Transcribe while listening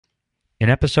In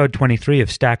episode 23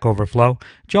 of Stack Overflow,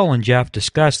 Joel and Jeff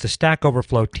discuss the Stack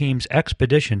Overflow team's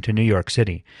expedition to New York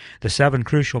City, the 7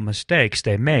 crucial mistakes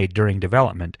they made during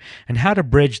development, and how to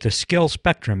bridge the skill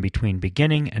spectrum between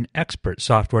beginning and expert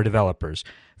software developers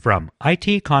from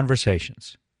IT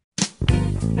Conversations.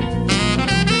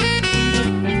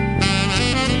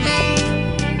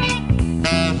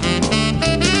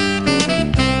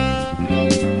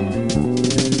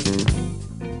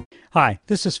 Hi,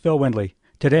 this is Phil Windley.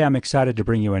 Today I'm excited to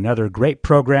bring you another great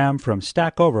program from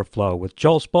Stack Overflow with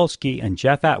Joel Spolsky and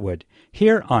Jeff Atwood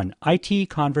here on IT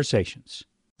Conversations.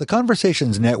 The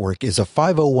Conversations Network is a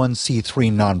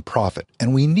 501c3 nonprofit,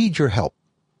 and we need your help.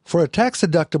 For a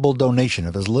tax-deductible donation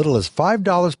of as little as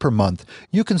 $5 per month,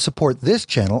 you can support this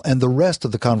channel and the rest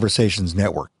of the Conversations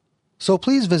Network. So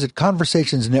please visit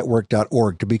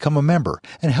conversationsnetwork.org to become a member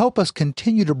and help us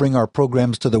continue to bring our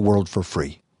programs to the world for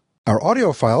free. Our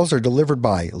audio files are delivered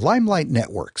by Limelight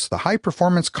Networks, the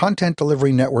high-performance content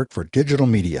delivery network for digital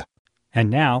media. And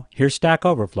now, here's Stack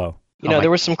Overflow. There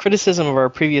was some criticism of our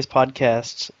previous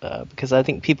podcasts because I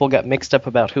think people got mixed up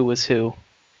about who was who.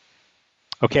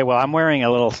 Okay, well, I'm wearing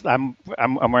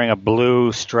I'm wearing a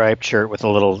blue striped shirt with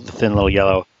a thin little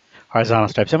yellow horizontal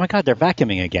stripes. Oh my God, they're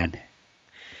vacuuming again!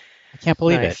 I can't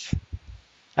believe it.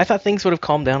 I thought things would have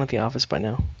calmed down at the office by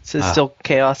now. Is it still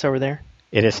chaos over there?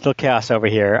 It is still chaos over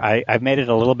here. I've made it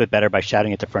a little bit better by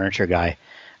shouting at the furniture guy.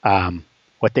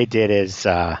 What they did is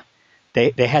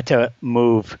they had to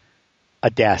move a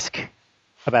desk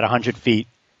about 100 feet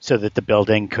so that the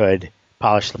building could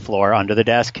polish the floor under the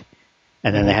desk,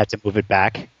 and then they had to move it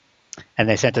back. And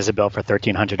they sent us a bill for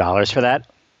 $1,300 for that.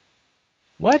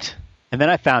 What? And then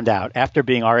I found out, after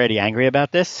being already angry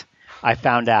about this, I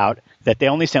found out that they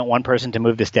only sent one person to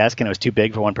move this desk, and it was too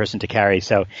big for one person to carry.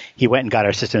 So he went and got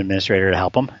our system administrator to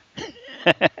help him.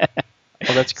 Oh,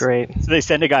 that's great. So they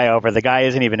send a guy over. The guy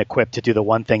isn't even equipped to do the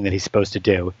one thing that he's supposed to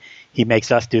do. He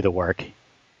makes us do the work. And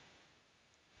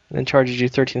then charges you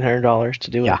 $1,300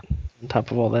 to do it on top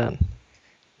of all that.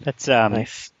 That's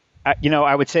nice.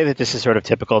 I would say that this is sort of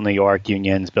typical New York,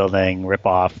 unions, building,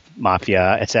 rip-off,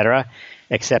 mafia, etc.,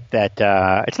 except that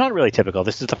it's not really typical.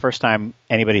 This is the first time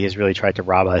anybody has really tried to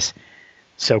rob us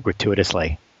so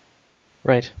gratuitously.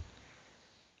 Right.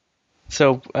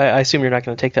 So I assume you're not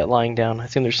going to take that lying down. I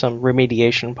assume there's some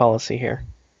remediation policy here.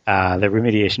 The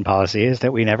remediation policy is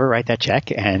that we never write that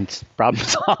check, and problem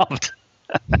solved.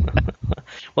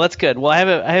 Well, that's good. Well, I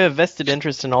have a vested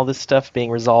interest in all this stuff being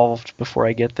resolved before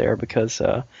I get there because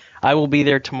I will be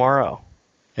there tomorrow.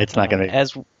 It's not going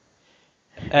to...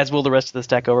 As will the rest of the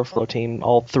Stack Overflow team,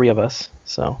 all 3 of us.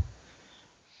 So,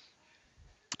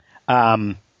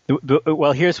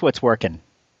 well, here's what's working.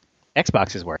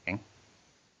 Xbox is working.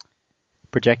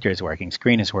 Projector is working.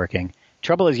 Screen is working.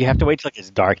 Trouble is you have to wait till it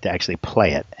gets dark to actually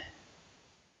play it.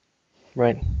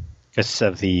 Right. Because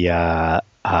of the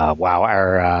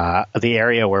the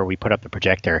area where we put up the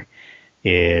projector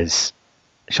is,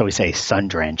 shall we say, sun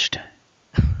drenched.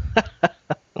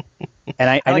 And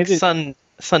I like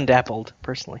sun dappled,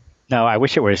 personally. No, I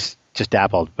wish it was just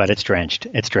dappled, but it's drenched.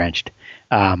 It's drenched.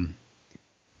 So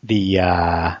you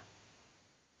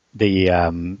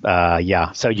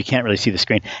can't really see the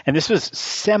screen. And this was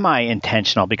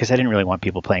semi-intentional because I didn't really want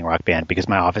people playing Rock Band because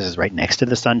my office is right next to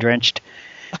the sun-drenched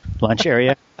lunch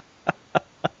area.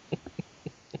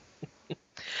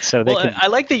 So I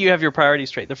like that you have your priorities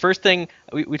straight. The first thing,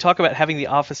 we talk about having the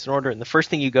office in order, and the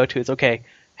first thing you go to is, okay,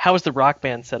 how is the Rock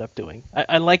Band setup doing?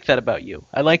 I like that about you.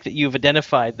 I like that you've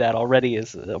identified that already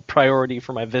as a priority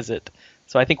for my visit.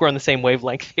 So I think we're on the same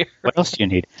wavelength here. What else do you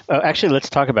need? Actually, let's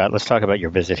talk about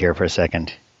your visit here for a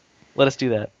second. Let us do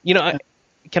that.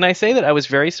 Can I say that I was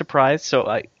very surprised?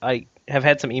 So I have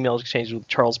had some emails exchanged with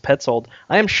Charles Petzold.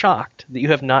 I am shocked that you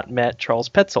have not met Charles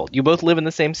Petzold. You both live in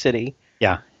the same city.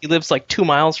 Yeah. He lives like 2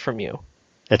 miles from you.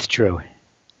 That's true.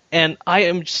 And I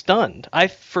am stunned. I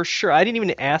didn't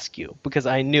even ask you because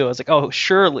I knew. I was like, oh,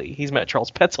 surely he's met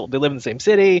Charles Petzold. They live in the same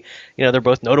city. They're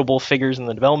both notable figures in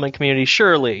the development community.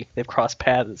 Surely they've crossed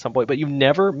paths at some point. But you've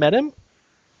never met him?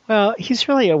 Well, he's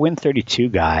really a Win32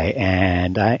 guy,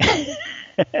 and I...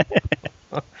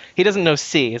 He doesn't know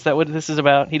C. Is that what this is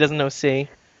about? He doesn't know C?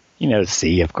 He knows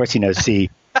C. Of course he knows C.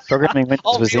 Programming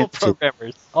All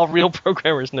real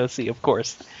programmers know C, of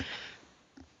course.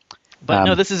 But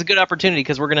no, this is a good opportunity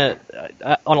because we're going to,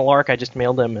 on a lark, I just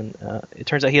mailed him, and it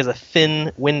turns out he has a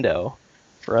thin window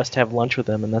for us to have lunch with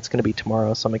him, and that's going to be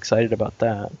tomorrow, so I'm excited about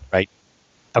that. Right.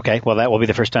 Okay, well, that will be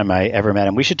the first time I ever met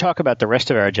him. We should talk about the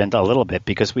rest of our agenda a little bit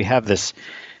because we have this,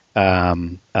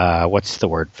 filmmaker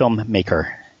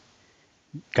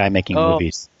guy making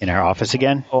movies in our office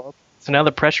again. Oh, so now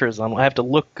the pressure is on. I have to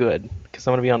look good because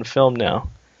I'm going to be on film now.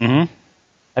 Mm-hmm.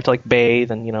 have to like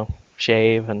bathe and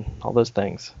shave and all those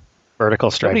things.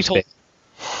 Vertical stripes.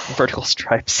 Vertical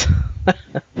stripes.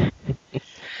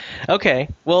 Okay,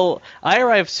 well, I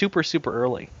arrive super, super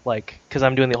early, because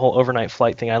I'm doing the whole overnight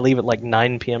flight thing. I leave at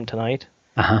 9 p.m. tonight.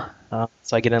 So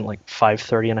I get in at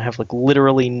 5:30, and I have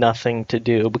literally nothing to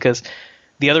do because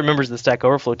the other members of the Stack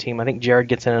Overflow team, I think Jared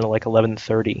gets in at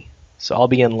 11:30. So I'll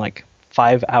be in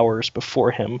 5 hours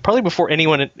before him, probably before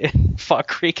anyone in Fog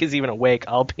Creek is even awake.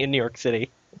 I'll be in New York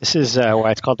City. This is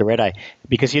why it's called the red eye,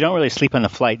 because you don't really sleep on the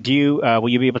flight. Do you? Will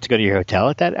you be able to go to your hotel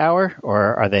at that hour,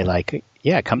 or are they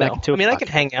come back at 2 o'clock? I can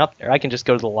hang out there. I can just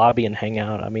go to the lobby and hang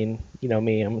out. I mean, you know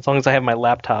me. As long as I have my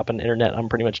laptop and internet, I'm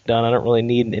pretty much done. I don't really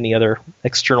need any other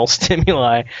external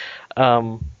stimuli.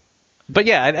 But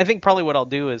yeah, I think probably what I'll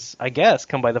do is, I guess,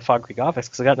 come by the Fog Creek office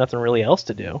because I got nothing really else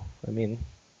to do. I mean,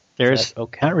 there's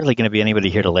not really going to be anybody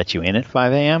here to let you in at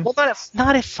 5 a.m. Well, not at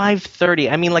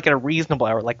 5:30. I mean, at a reasonable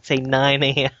hour, say 9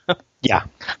 a.m. Yeah.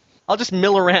 I'll just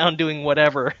mill around doing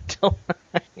whatever until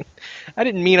 9. I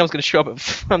didn't mean I was going to show up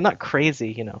I'm not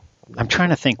crazy, I'm trying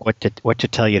to think what to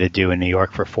tell you to do in New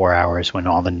York for 4 hours when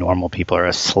all the normal people are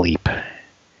asleep.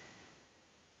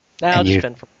 I'll just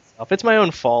fend for myself. It's my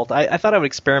own fault. I thought I would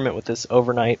experiment with this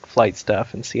overnight flight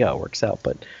stuff and see how it works out,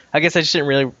 but I guess I just didn't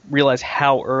really realize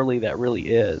how early that really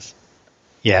is.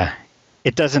 Yeah.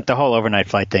 It doesn't. The whole overnight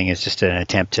flight thing is just an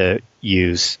attempt to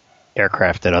use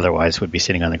aircraft that otherwise would be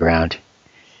sitting on the ground.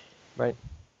 Right.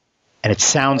 And it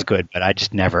sounds good, but I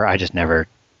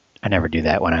never do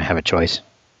that when I have a choice.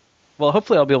 Well,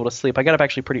 hopefully I'll be able to sleep. I got up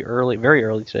actually pretty early, very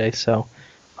early today, so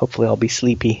hopefully I'll be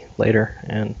sleepy later,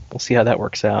 and we'll see how that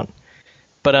works out.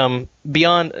 But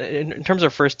beyond, in terms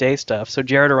of first day stuff, so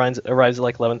Jared arrives at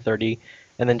 11:30,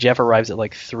 and then Jeff arrives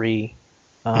at 3,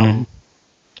 and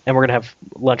we're going to have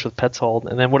lunch with Petzold.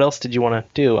 And then what else did you want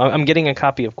to do? I'm getting a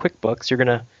copy of QuickBooks. You're going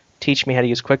to teach me how to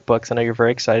use QuickBooks. I know you're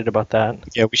very excited about that.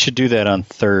 Yeah, we should do that on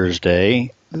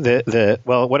Thursday.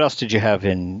 Well, what else did you have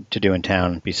to do in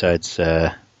town besides you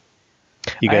guys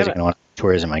are going to want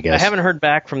tourism, I guess? I haven't heard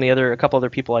back from a couple other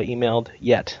people I emailed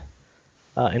yet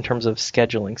in terms of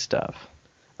scheduling stuff.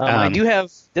 I do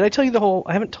have. Did I tell you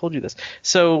I haven't told you this.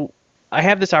 So I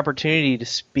have this opportunity to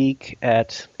speak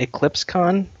at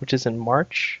EclipseCon, which is in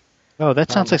March. Oh,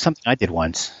 that sounds like something I did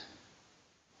once.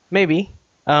 Maybe.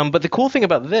 But the cool thing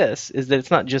about this is that it's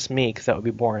not just me, because that would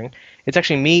be boring. It's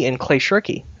actually me and Clay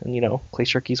Shirky. And, Clay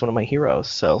Shirky is one of my heroes.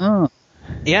 So,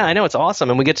 Yeah, I know. It's awesome.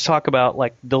 And we get to talk about,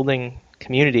 building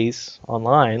communities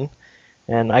online.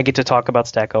 And I get to talk about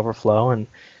Stack Overflow and,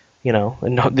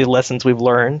 and the lessons we've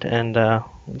learned. And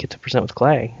get to present with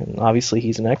Clay. And obviously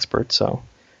he's an expert. So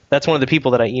that's one of the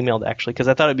people that I emailed, actually, because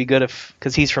I thought it'd be good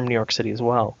because he's from New York City as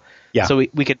well. Yeah. So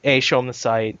we could, A, show him the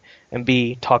site, and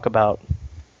B, talk about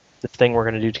the thing we're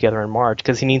going to do together in March,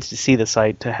 because he needs to see the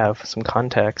site to have some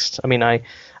context. I mean, I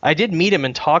did meet him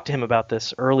and talk to him about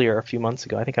this earlier a few months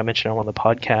ago. I think I mentioned it on one of the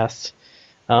podcasts.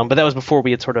 But that was before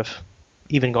we had sort of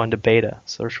even gone to beta,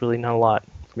 so there's really not a lot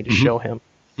for me to show him.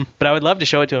 But I would love to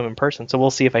show it to him in person, so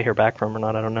we'll see if I hear back from him or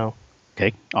not. I don't know.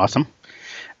 Okay, awesome.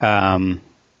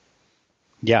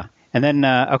 Yeah. And then,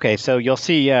 okay, so you'll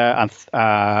see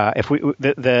if we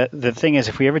the thing is,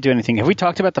 if we ever do anything, have we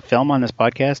talked about the film on this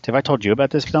podcast? Have I told you about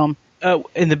this film?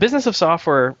 In the business of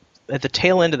software, at the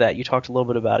tail end of that, you talked a little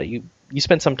bit about it. You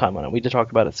spent some time on it. We did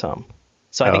talk about it some.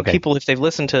 So I think people, if they've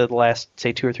listened to the last,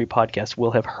 say, 2 or 3 podcasts,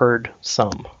 will have heard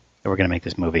some. We're going to make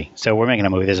this movie. So we're making a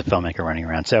movie. There's a filmmaker running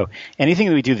around. So anything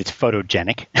that we do that's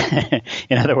photogenic,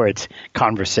 in other words,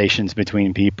 conversations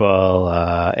between people,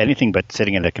 anything but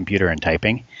sitting at a computer and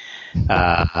typing,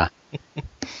 they're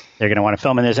going to want to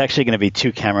film. And there's actually going to be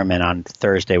 2 cameramen on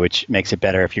Thursday, which makes it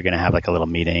better if you're going to have a little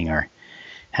meeting or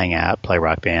hang out, play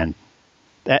Rock Band.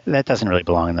 That doesn't really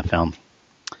belong in the film.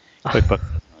 QuickBooks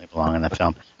doesn't really belong in the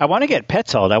film. I want to get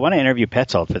Petzold. I want to interview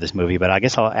Petzold for this movie, but I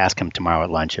guess I'll ask him tomorrow at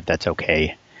lunch if that's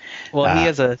okay.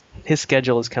 Well, his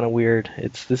schedule is kind of weird.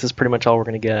 This is pretty much all we're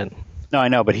going to get. No, I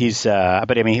know, but he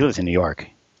lives in New York.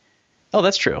 Oh,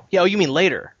 that's true. Yeah. Oh, you mean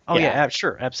later? Oh, yeah.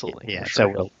 Sure, absolutely. Yeah. Sure, So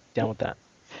we'll down with that.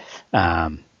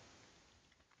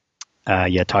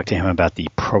 Talk to him about the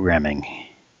programming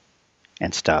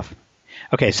and stuff.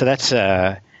 Okay, so that's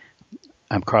I'm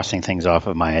crossing things off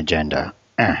of my agenda.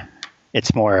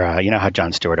 It's more, you know how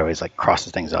Jon Stewart always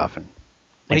crosses things off, and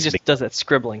he just does that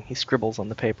scribbling. He scribbles on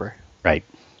the paper. Right.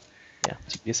 Yeah,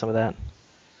 do some of that.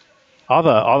 All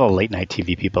the late night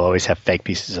TV people always have fake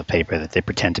pieces of paper that they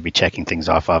pretend to be checking things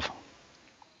off of.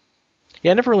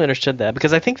 Yeah, I never really understood that,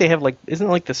 because I think they have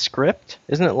isn't it the script?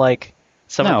 Isn't it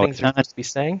some of the things they're supposed to be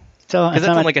saying? Because that's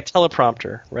on a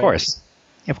teleprompter, right?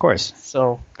 Of course.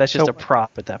 So that's just a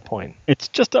prop at that point. It's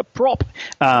just a prop.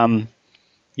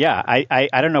 Yeah,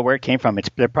 I don't know where it came from.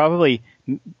 They've probably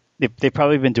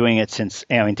been doing it since,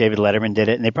 David Letterman did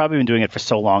it, and they've probably been doing it for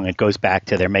so long it goes back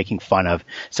to they're making fun of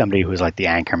somebody who was like the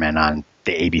anchorman on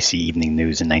the ABC Evening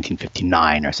News in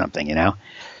 1959 or something,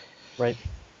 Right.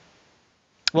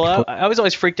 Well, I was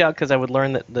always freaked out because I would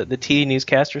learn that the TV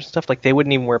newscasters and stuff, like, they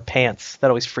wouldn't even wear pants. That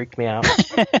always freaked me out.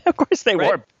 Of course they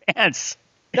wore pants.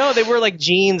 No, they wore like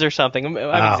jeans or something. I'm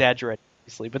exaggerating,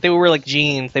 obviously, but they would wear like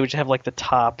jeans. They would just have like the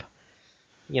top,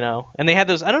 and they had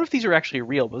those. I don't know if these are actually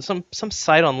real, but some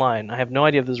site online. I have no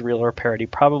idea if this is real or a parody.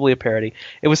 Probably a parody.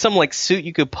 It was some like suit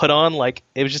you could put on. Like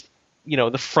it was just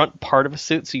the front part of a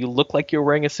suit, so you look like you're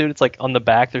wearing a suit. It's like on the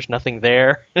back, there's nothing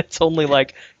there. It's only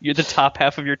like you're the top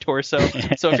half of your torso.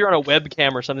 So if you're on a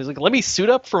webcam or something, it's like, let me suit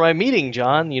up for my meeting,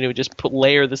 John. Just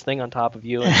layer this thing on top of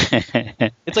you.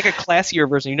 And it's like a classier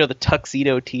version. The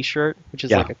tuxedo T-shirt, which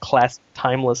is like a classic,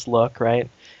 timeless look, right?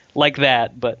 Like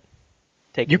that, but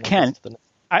you can.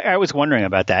 I was wondering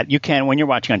about that. You can, when you're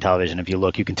watching on television, if you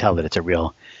look, you can tell that it's a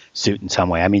real suit in some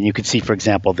way. I mean, you can see, for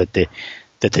example, that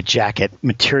the jacket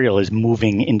material is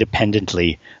moving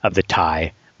independently of the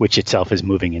tie, which itself is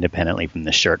moving independently from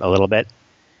the shirt a little bit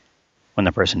when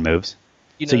the person moves.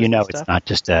 So it's not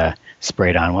just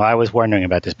sprayed on. Well, I was wondering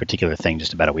about this particular thing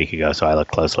just about a week ago, so I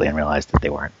looked closely and realized that they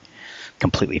weren't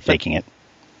completely faking it.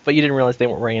 But you didn't realize they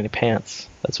weren't wearing any pants.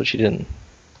 That's what you didn't.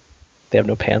 They have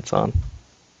no pants on.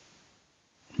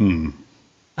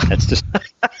 That's just...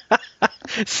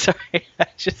 Sorry.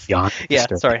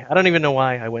 Sorry. I don't even know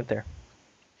why I went there.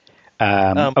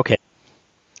 Okay.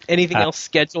 Anything else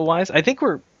schedule-wise? I think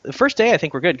the first day I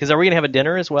think we're good, because are we going to have a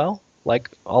dinner as well? Like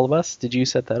all of us? Did you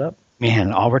set that up?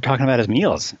 Man, all we're talking about is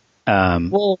meals.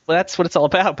 Well, that's what it's all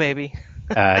about, baby.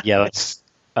 It's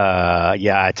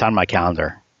on my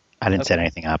calendar. I didn't set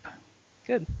anything up.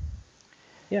 Good.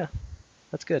 Yeah,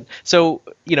 that's good. So,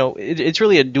 it's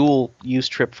really a dual-use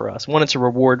trip for us. One, it's a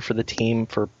reward for the team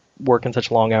for working such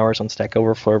long hours on Stack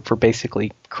Overflow for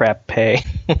basically crap pay.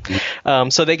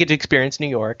 So they get to experience New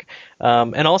York.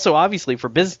 And also, obviously, for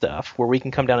biz stuff, where we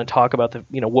can come down and talk about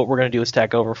what we're going to do with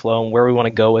Stack Overflow and where we want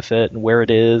to go with it and where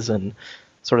it is and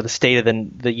sort of the state of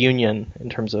the union in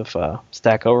terms of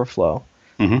Stack Overflow.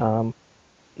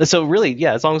 Mm-hmm. So really,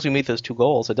 as long as we meet those two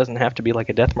goals, it doesn't have to be like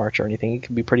a death march or anything. It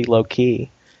can be pretty low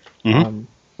key. Mm-hmm.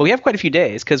 But we have quite a few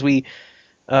days because we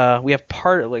have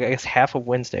half of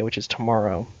Wednesday, which is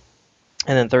tomorrow,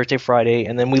 and then Thursday, Friday,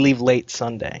 and then we leave late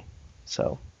Sunday.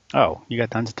 So. Oh, you got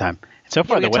tons of time. So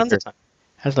far, the weather.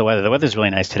 How's the weather? The weather's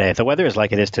really nice today. If the weather is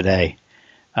like it is today,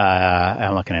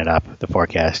 I'm looking it up. The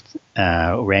forecast: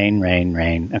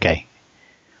 rain. Okay.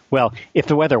 Well, if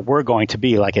the weather were going to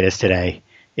be like it is today,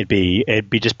 it'd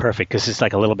be just perfect because it's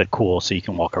like a little bit cool, so you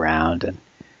can walk around and.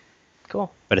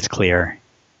 Cool. But it's clear.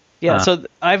 Yeah. So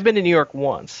I've been to New York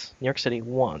City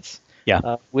once.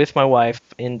 Yeah. With my wife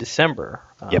in December.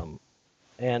 Yep.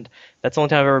 And that's the only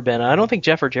time I've ever been. I don't think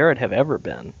Jeff or Jared have ever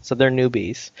been, so they're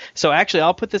newbies. So actually,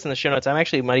 I'll put this in the show notes. I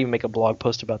might even make a blog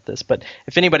post about this. But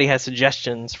if anybody has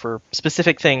suggestions for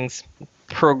specific things,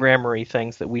 programmery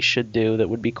things that we should do that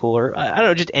would be cooler, I don't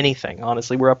know, just anything.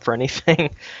 Honestly, we're up for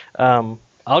anything.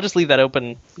 I'll just leave that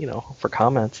open, for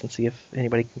comments and see if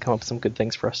anybody can come up with some good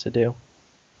things for us to do.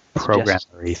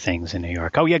 Programmery things in New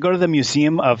York. Oh yeah, go to the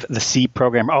Museum of the C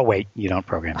Programmer. Oh wait, you don't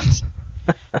program it.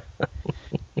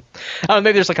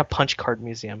 Maybe there's like a punch card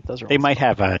museum. Those are. They might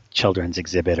have a children's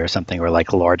exhibit or something, or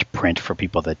like large print for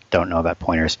people that don't know about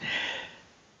pointers.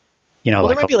 Well,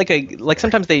 there might be like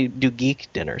sometimes they do geek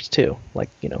dinners too. Like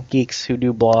geeks who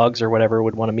do blogs or whatever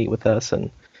would want to meet with us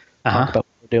and talk about what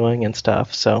we're doing and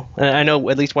stuff. So, and I know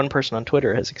at least one person on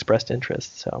Twitter has expressed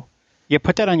interest. So. Yeah,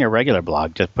 put that on your regular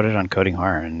blog. Just put it on Coding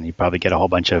Horror, and you probably get a whole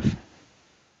bunch of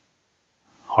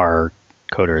horror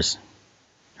coders.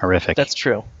 Horrific. That's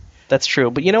true.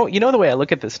 But you know the way I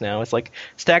look at this now is like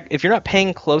if you're not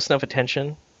paying close enough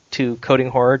attention to Coding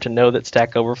Horror to know that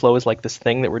Stack Overflow is like this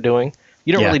thing that we're doing,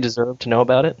 you don't really deserve to know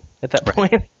about it at that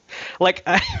point. Like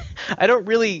I don't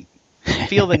really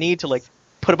feel the need to like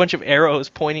put a bunch of arrows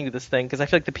pointing to this thing because I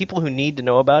feel like the people who need to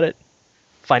know about it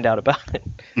find out about it.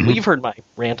 Mm-hmm. Well, you've heard my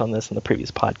rant on this in the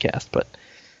previous podcast, but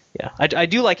yeah, I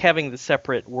do like having the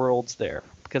separate worlds there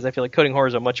because I feel like Coding Horror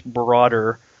is a much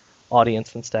broader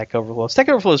audience than Stack Overflow. Stack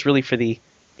Overflow is really for the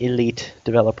elite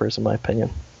developers, in my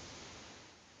opinion.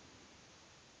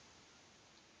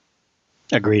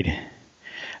 Agreed.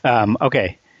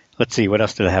 Okay, let's see. What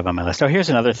else did I have on my list? Oh, here's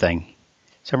another thing.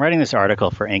 So I'm writing this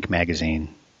article for Inc.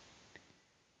 magazine.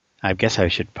 I guess I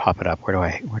should pop it up. Where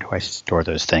do I store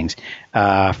those things?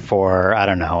 For I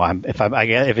don't know.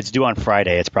 If it's due on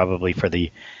Friday, it's probably for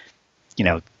the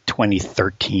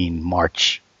 2013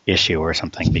 March issue or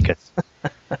something because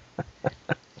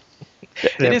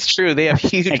It is true. They have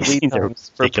huge lead Magazines are times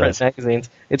for print ridiculous. magazines.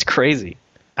 It's crazy.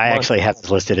 I actually have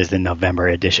this listed as the November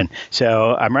edition.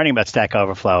 So I'm writing about Stack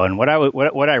Overflow, and what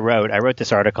I wrote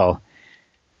this article.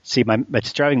 See,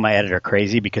 it's driving my editor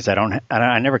crazy because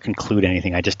I never conclude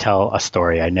anything. I just tell a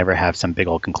story. I never have some big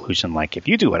old conclusion like, if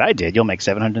you do what I did, you'll make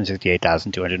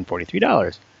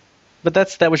 $768,243. But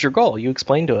that was your goal. You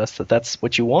explained to us that that's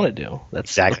what you want to do. That's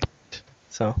exactly.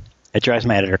 So it drives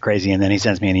my editor crazy, and then he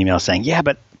sends me an email saying, "Yeah,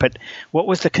 but what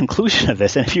was the conclusion of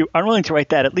this? And if you're unwilling to write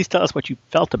that, at least tell us what you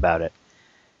felt about it."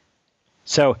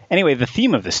 So anyway, the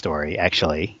theme of the story,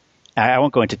 actually, I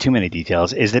won't go into too many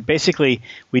details, is that basically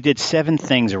we did 7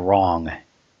 things wrong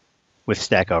with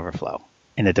Stack Overflow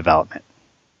in the development.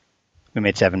 We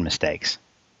made 7 mistakes.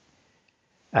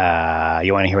 You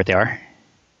want to hear what they are?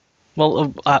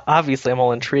 Well, obviously, I'm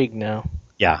all intrigued now.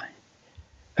 Yeah.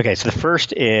 Okay, so the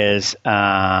first is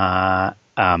that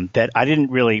I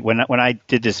didn't really, when I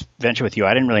did this venture with you,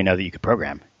 I didn't really know that you could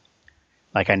program.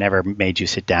 Like, I never made you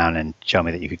sit down and show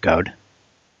me that you could code.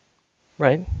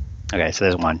 Right. Okay, so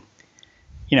there's one.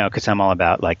 Because I'm all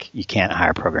about, like, you can't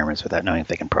hire programmers without knowing if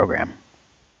they can program.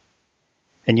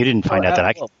 And you didn't find out that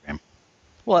I can program.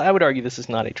 Well, I would argue this is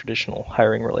not a traditional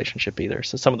hiring relationship either,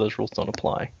 so some of those rules don't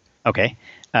apply. Okay.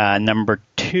 Number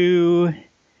 2,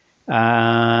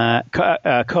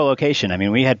 co-location. I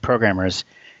mean, we had programmers,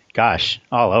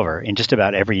 all over. In just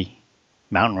about every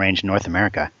mountain range in North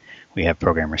America, we have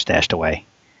programmers stashed away.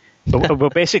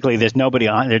 But basically, there's no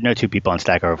 2 people on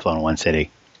Stack Overflow in one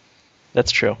city.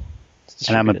 That's true.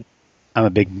 And I'm a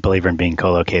big believer in being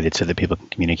co-located so that people can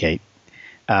communicate.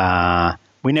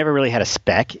 We never really had a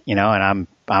spec, and I'm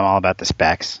all about the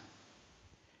specs.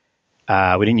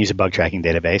 We didn't use a bug tracking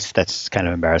database. That's kind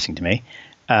of embarrassing to me.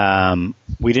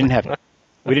 We didn't have any.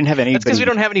 That's because we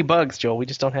don't have any bugs, Joel. We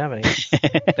just don't have any.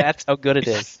 That's how good it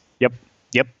is. Yep.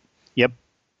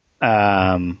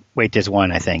 Wait, there's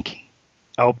one, I think.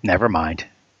 Oh, never mind.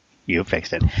 You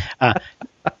fixed it. That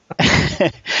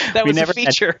was a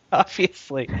feature,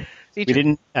 obviously.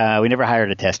 We never hired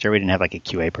a tester. We didn't have like a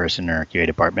QA person or a QA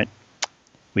department.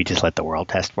 We just let the world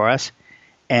test for us.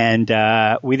 And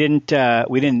we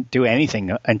didn't do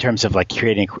anything in terms of like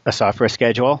creating a software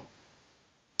schedule.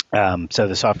 So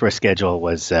the software schedule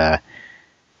was, like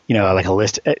a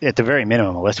list, at the very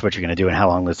minimum, a list of what you're going to do and how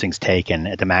long those things take, and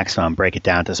at the maximum, break it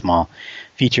down to small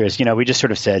features. We just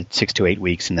sort of said 6 to 8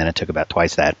 weeks, and then it took about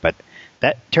twice that, but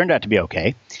that turned out to be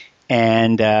okay.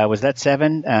 And was that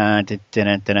 7? Well,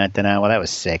 that was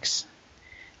 6.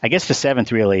 I guess the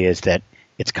 7th really is that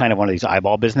it's kind of one of these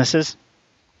eyeball businesses,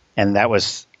 and that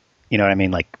was, you know what I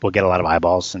mean? Like, we'll get a lot of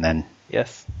eyeballs, and then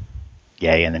yes,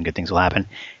 yay, and then good things will happen.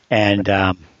 And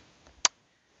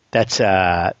that's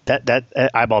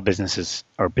that eyeball businesses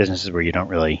are businesses where you don't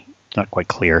really, it's not quite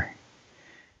clear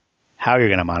how you're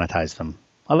going to monetize them.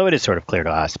 Although it is sort of clear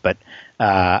to us, but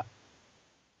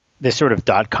this sort of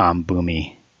 .com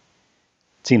boomy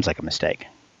seems like a mistake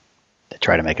to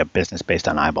try to make a business based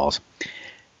on eyeballs.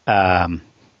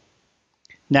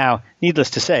 Now, needless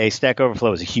to say, Stack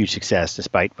Overflow is a huge success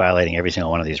despite violating every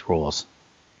single one of these rules.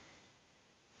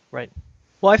 Right.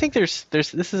 Well, I think this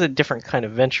is a different kind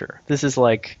of venture. This is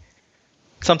like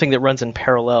something that runs in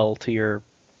parallel to your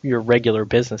regular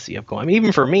business you have going. I mean,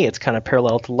 even for me, it's kind of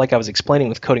parallel to, like I was explaining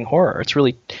with Coding Horror. It's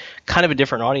really kind of a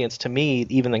different audience to me,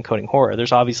 even than Coding Horror.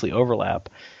 There's obviously overlap,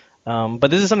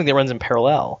 but this is something that runs in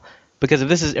parallel. Because if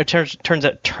this is had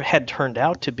turned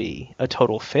out to be a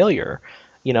total failure,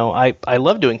 I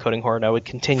love doing Coding Horror, and I would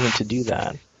continue to do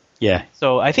that. Yeah.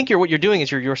 So I think what you're doing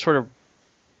is you're sort of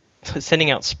sending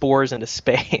out spores into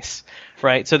space,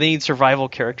 right? So they need survival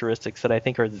characteristics that I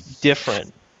think are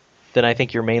different than I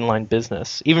think your mainline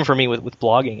business. Even for me with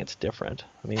blogging, it's different.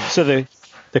 I mean, so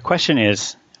the question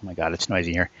is, oh my God, it's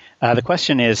noisy here. The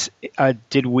question is,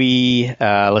 did we?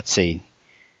 Let's see.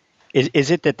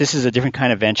 Is it that this is a different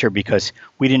kind of venture because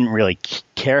we didn't really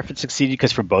care if it succeeded,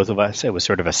 because for both of us it was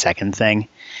sort of a second thing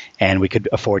and we could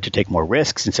afford to take more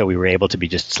risks, and so we were able to be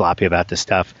just sloppy about this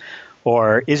stuff?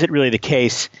 Or is it really the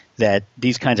case that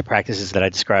these kinds of practices that I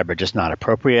describe are just not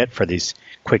appropriate for these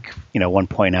quick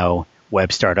 1.0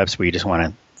 web startups where you just want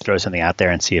to throw something out there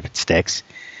and see if it sticks?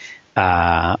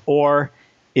 Or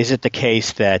is it the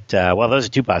case that, those are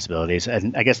 2 possibilities.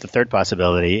 And I guess the third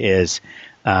possibility is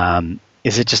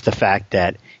it just the fact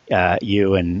that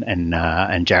you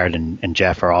and Jared and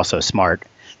Jeff are also smart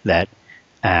that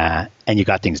and you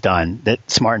got things done,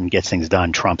 that smart and gets things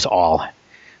done trumps all,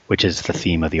 which is the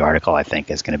theme of the article, I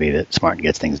think, is going to be that smart and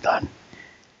gets things done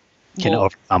can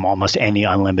overcome almost any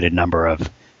unlimited number of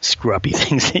screw-uppy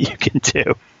things that you can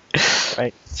do.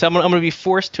 Right. So I'm going to be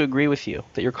forced to agree with you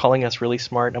that you're calling us really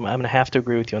smart. I'm going to have to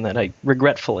agree with you on that. I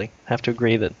regretfully have to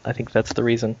agree that I think that's the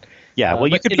reason. Yeah, well,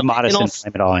 you could be modest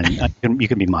and blame it all, and you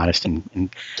can be modest and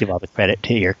give all the credit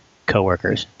to your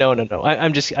coworkers. No.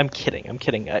 I'm kidding. I'm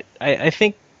kidding. I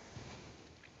think,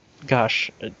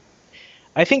 gosh,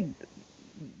 I think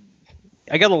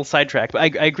I got a little sidetracked, but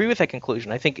I agree with that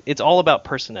conclusion. I think it's all about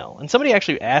personnel. And somebody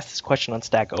actually asked this question on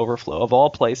Stack Overflow, of all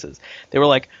places. They were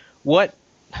like, what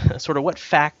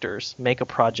factors make a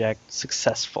project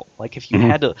successful? Like if you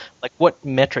had to, like what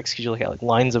metrics could you look at? Like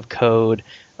lines of code,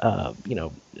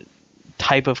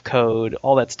 type of code,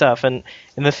 all that stuff. And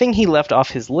the thing he left off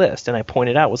his list, and I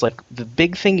pointed out, was like the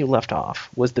big thing you left off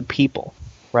was the people,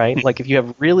 right? Like if you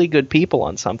have really good people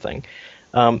on something,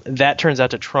 that turns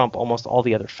out to trump almost all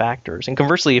the other factors. And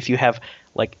conversely, if you have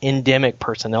like endemic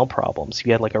personnel problems,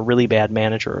 you had like a really bad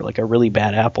manager, or like a really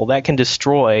bad apple, that can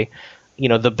destroy,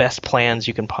 the best plans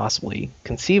you can possibly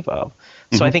conceive of.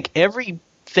 So I think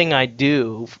everything I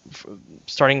do,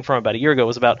 starting from about a year ago,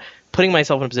 was about putting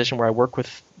myself in a position where I work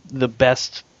with the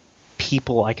best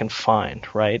people I can find,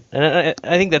 right? And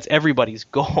I think that's everybody's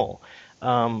goal.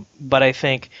 But I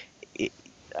think,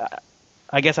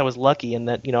 I guess I was lucky in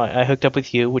that, I hooked up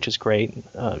with you, which is great.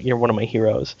 You're one of my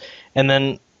heroes. And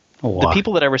then the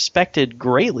people that I respected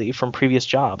greatly from previous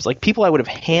jobs, like people I would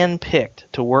have handpicked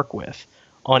to work with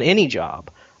on any job,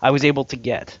 I was able to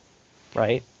get,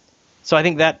 right? So I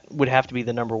think that would have to be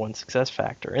the number one success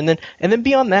factor. And then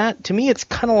beyond that, to me, it's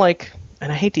kind of like,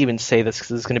 and I hate to even say this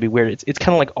because it's going to be weird, it's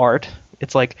kind of like art.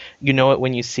 It's like, you know it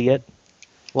when you see it.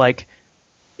 Like,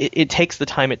 it takes the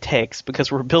time it takes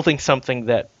because we're building something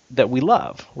that we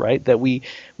love, right? That we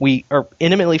are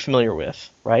intimately familiar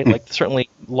with, right? Like certainly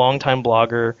longtime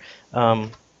blogger.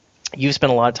 You've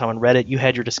spent a lot of time on Reddit. You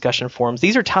had your discussion forums.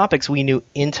 These are topics we knew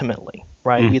intimately,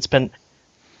 right? We had spent,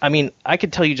 I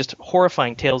could tell you just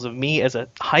horrifying tales of me as a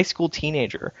high school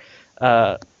teenager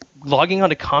logging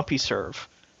onto CompuServe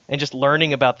and just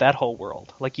learning about that whole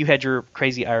world. Like you had your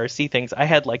crazy IRC things. I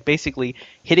had like basically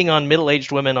hitting on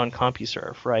middle-aged women on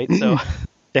CompuServe, right? So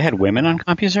they had women on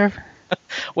CompuServe?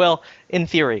 Well, in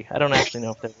theory. I don't actually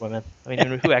know if they're women.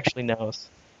 Who actually knows?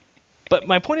 But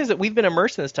my point is that we've been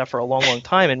immersed in this stuff for a long, long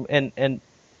time, and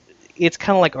it's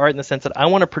kind of like art in the sense that I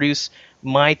want to produce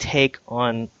my take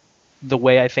on the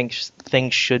way I think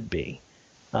things should be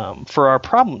for our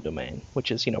problem domain, which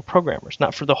is, programmers,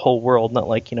 not for the whole world, not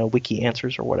like, wiki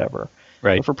answers or whatever,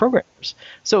 right? But for programmers.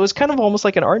 So it was kind of almost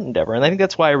like an art endeavor, and I think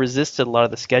that's why I resisted a lot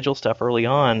of the schedule stuff early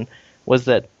on, was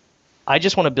that I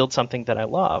just want to build something that I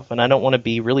love, and I don't want to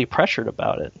be really pressured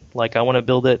about it. Like I want to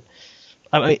build it,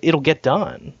 it'll get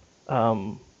done.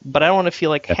 But I don't want to feel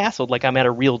like hassled, like I'm at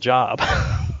a real job.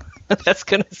 That's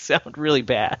going to sound really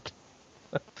bad.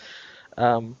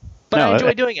 But I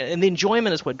enjoy doing it, and the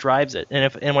enjoyment is what drives it.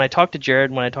 And when I talk to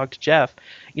Jared, and when I talk to Jeff,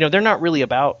 they're not really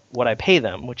about what I pay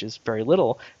them, which is very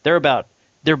little. They're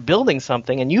building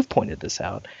something, and you've pointed this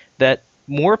out, that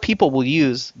more people will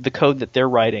use the code that they're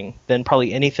writing than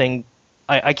probably anything.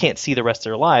 I can't see the rest of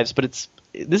their lives, but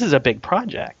this is a big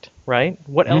project, right?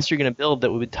 What else are you going to build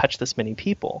that would touch this many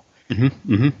people?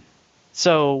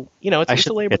 So, it's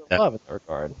a labor of love in that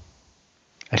regard.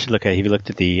 I should look at. Have you looked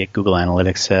at the Google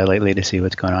Analytics lately to see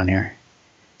what's going on here?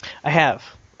 I have.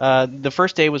 The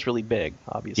first day was really big,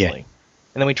 obviously,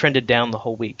 and then we trended down the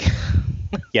whole week.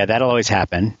 Yeah, that'll always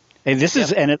happen. And this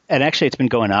is, and actually, it's been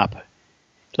going up.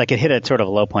 Like it hit a sort of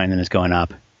a low point and then it's going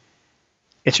up.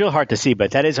 It's real hard to see,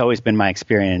 but that has always been my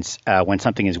experience when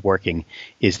something is working,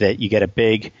 is that you get a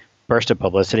big burst of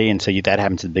publicity, and so that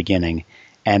happens at the beginning,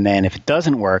 and then if it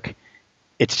doesn't work,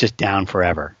 it's just down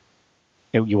forever.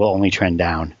 You will only trend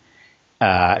down.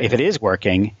 If it is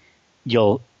working,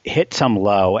 you'll hit some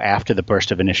low after the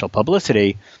burst of initial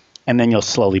publicity, and then you'll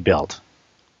slowly build.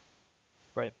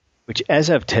 Right. Which, as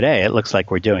of today, it looks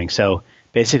like we're doing. So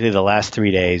basically, the last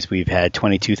 3 days, we've had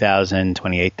 22,000,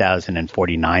 28,000, and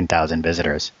 49,000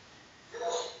 visitors.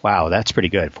 Wow, that's pretty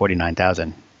good,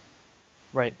 49,000.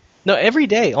 Right. No, every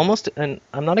day, almost, and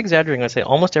I'm not exaggerating when I say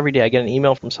almost every day, I get an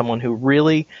email from someone who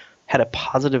really had a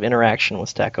positive interaction with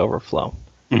Stack Overflow.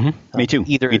 Me too.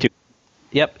 Me too.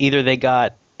 Yep. Either they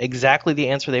got exactly the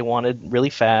answer they wanted really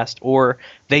fast, or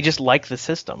they just like the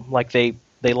system. Like they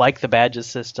like the badges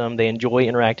system. They enjoy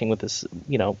interacting with this,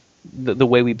 the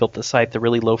way we built the site, the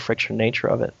really low friction nature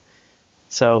of it.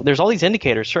 So there's all these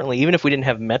indicators, certainly, even if we didn't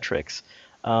have metrics.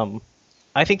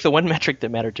 I think the one metric that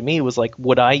mattered to me was like,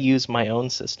 would I use my own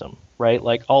system, right?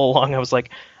 Like all along I was like,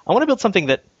 I want to build something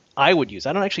that I would use.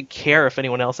 I don't actually care if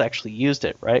anyone else actually used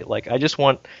it, right? Like I just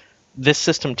want this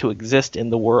system to exist in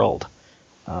the world.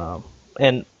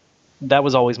 And that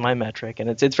was always my metric, and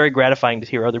it's very gratifying to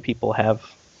hear other people have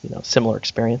similar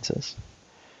experiences.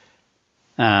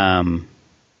 By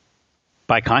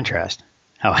contrast,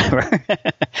 however,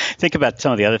 think about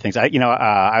some of the other things.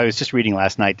 I was just reading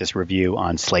last night this review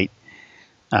on Slate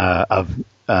of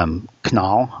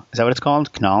Knoll. Is that what it's called?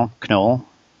 Knoll?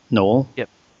 Yep.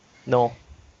 Knoll.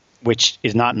 Which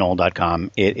is not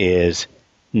Knoll.com. It is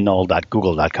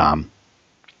Knoll.google.com.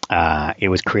 It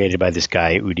was created by this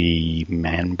guy, Udi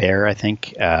Manbear, I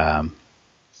think.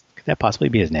 Could that possibly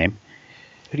be his name?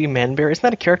 Udi Manbear? Isn't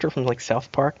that a character from like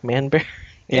South Park? Manbear?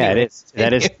 Yeah, it is.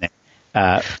 That is his name.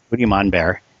 Udi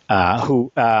Manbear,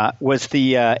 who was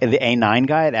the A9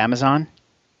 guy at Amazon.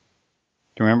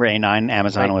 Do you remember A9?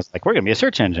 Amazon was like, we're going to be a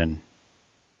search engine.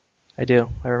 I do.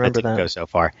 I remember that. Didn't go so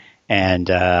far. And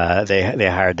they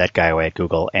hired that guy away at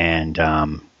Google and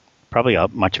probably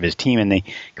much of his team, and they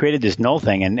created this Knoll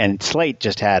thing. And Slate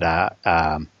just had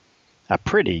a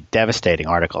pretty devastating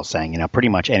article saying, pretty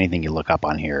much anything you look up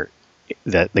on here,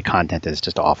 the content is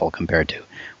just awful compared to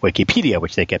Wikipedia,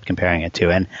 which they kept comparing it to.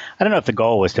 And I don't know if the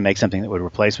goal was to make something that would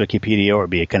replace Wikipedia or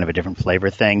be a kind of a different flavor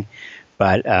thing,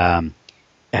 but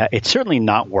it's certainly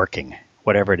not working,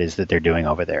 whatever it is that they're doing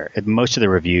over there. Most of the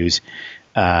reviews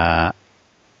of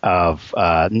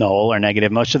Knoll are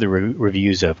negative. Most of the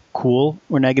reviews of Cool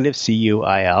were negative,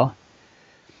 Cuil.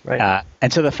 Right.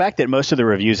 And so the fact that most of the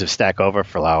reviews of Stack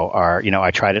Overflow are,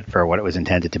 I tried it for what it was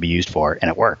intended to be used for, and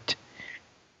it worked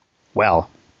well,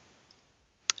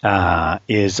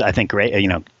 is, I think, great.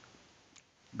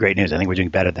 Great news. I think we're doing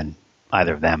better than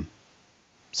either of them.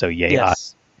 So yay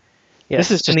us. Yes.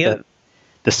 This is just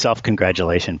the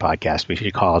self-congratulation podcast. We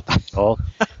should call it Joel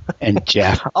and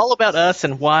Jeff. All about us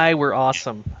and why we're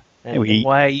awesome. And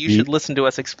why you should listen to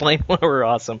us explain why we're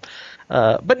awesome.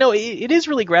 But no, it is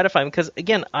really gratifying because,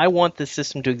 again, I want this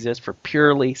system to exist for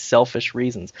purely selfish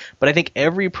reasons. But I think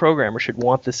every programmer should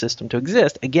want the system to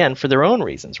exist, again, for their own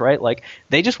reasons, right? Like,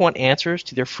 they just want answers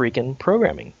to their freaking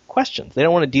programming questions. They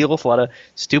don't want to deal with a lot of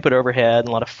stupid overhead and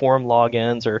a lot of forum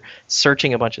logins or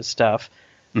searching a bunch of stuff.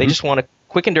 They just want a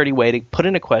quick and dirty way to put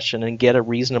in a question and get a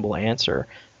reasonable answer.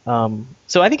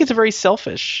 So I think it's a very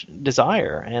selfish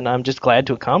desire, and I'm just glad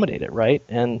to accommodate it, right?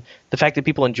 And the fact that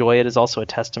people enjoy it is also a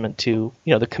testament to,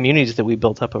 the communities that we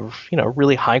built up of,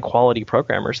 really high-quality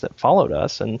programmers that followed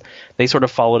us, and they sort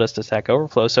of followed us to Stack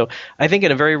Overflow. So I think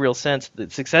in a very real sense, the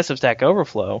success of Stack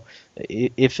Overflow,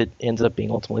 if it ends up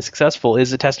being ultimately successful,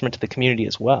 is a testament to the community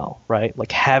as well, right?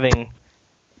 Like having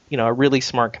a really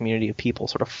smart community of people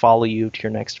sort of follow you to your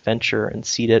next venture and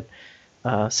seed it.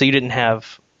 So you didn't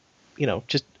have,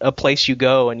 just a place you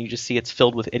go and you just see it's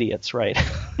filled with idiots, right?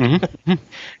 Mm-hmm.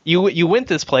 You went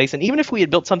this place, and even if we had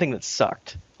built something that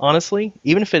sucked, honestly,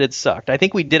 even if it had sucked, I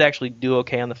think we did actually do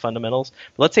okay on the fundamentals.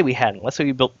 But let's say we hadn't. Let's say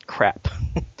we built crap.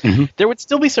 There would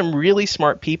still be some really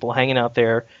smart people hanging out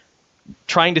there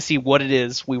trying to see what it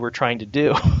is we were trying to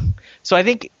do. So I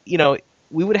think,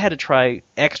 we would have had to try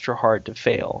extra hard to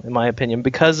fail, in my opinion,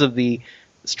 because of the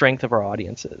strength of our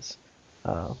audiences.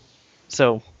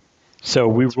 So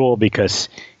we rule because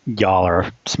y'all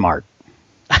are smart.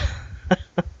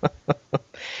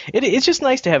 It's just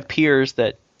nice to have peers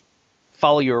that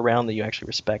follow you around that you actually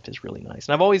respect is really nice.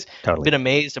 And I've always been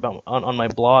amazed about on my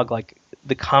blog, like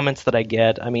the comments that I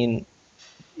get. I mean,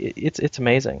 it's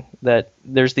amazing that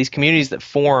there's these communities that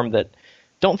form that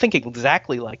don't think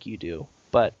exactly like you do,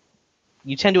 but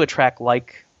you tend to attract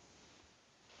like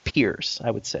peers,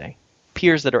 I would say.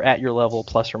 Peers that are at your level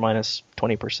plus or minus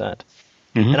 20%.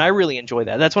 And I really enjoy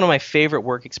that. That's one of my favorite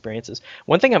work experiences.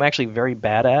 One thing I'm actually very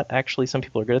bad at, actually, some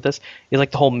people are good at this, is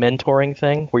like the whole mentoring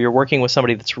thing where you're working with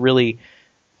somebody that's really,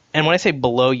 and when I say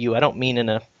below you, I don't mean in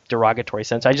a derogatory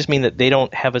sense. I just mean that they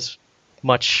don't have as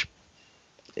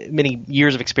many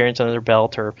years of experience under their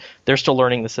belt, or they're still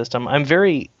learning the system. I'm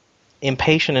very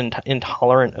impatient and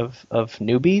intolerant of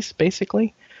newbies,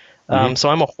 basically. So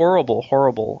I'm a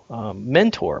horrible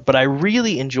mentor. But I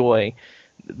really enjoy,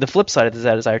 the flip side of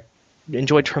that is I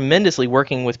enjoy tremendously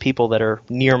working with people that are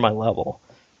near my level.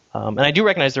 And I do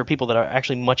recognize there are people that are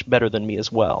actually much better than me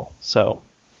as well. So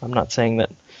I'm not saying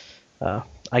that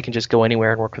I can just go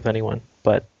anywhere and work with anyone.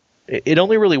 But it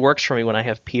only really works for me when I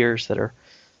have peers that are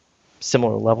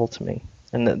similar level to me.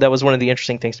 And that was one of the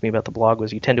interesting things to me about the blog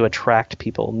was you tend to attract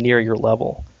people near your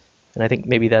level. And I think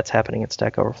maybe that's happening at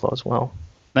Stack Overflow as well.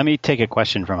 Let me take a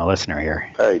question from a listener here.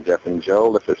 Hey, Jeff and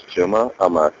Joe. This is Chuma.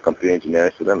 I'm a computer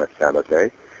engineering student at San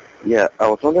Jose. Yeah, I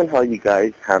was wondering how you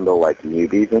guys handle, like,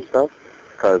 newbies and stuff,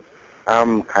 because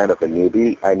I'm kind of a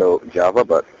newbie. I know Java,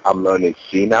 but I'm learning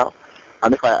C now.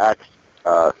 And if I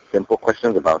ask simple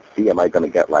questions about C, am I going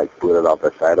to get, like, booted off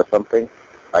the site or something?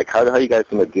 Like, how are you guys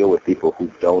going to deal with people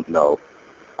who don't know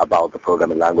about the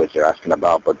programming language they're asking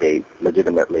about, but they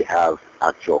legitimately have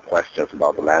actual questions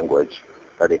about the language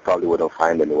that they probably wouldn't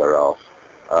find anywhere else.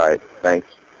 All right, thanks.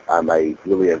 I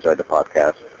really enjoyed the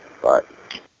podcast. Bye.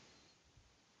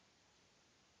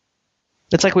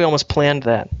 It's like we almost planned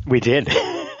that. We did.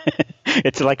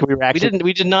 It's like we were actually.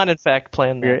 We did not, in fact,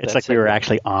 plan that. It's like we were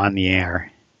actually on the air.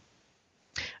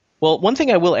 Well, one thing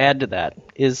I will add to that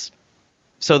is,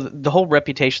 so the whole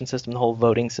reputation system, the whole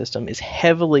voting system is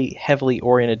heavily, heavily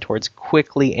oriented towards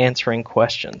quickly answering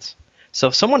questions. So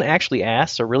if someone actually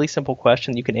asks a really simple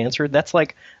question you can answer, that's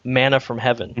like manna from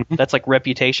heaven. Mm-hmm. That's like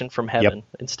reputation from heaven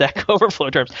in Stack Overflow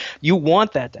terms. You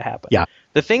want that to happen. Yeah.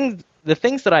 The things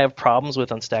that I have problems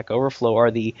with on Stack Overflow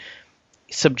are the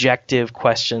subjective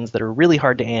questions that are really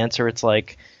hard to answer. It's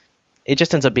like it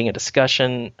just ends up being a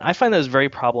discussion. I find those very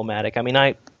problematic. I mean,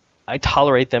 I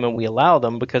tolerate them and we allow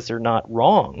them because they're not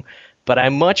wrong. But I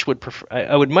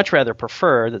would much rather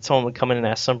prefer that someone would come in and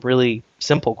ask some really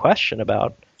simple question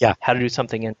about how to do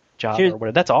something in Java or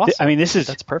whatever. That's awesome. I mean,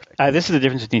 that's perfect. This is the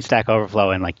difference between Stack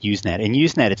Overflow and like Usenet. In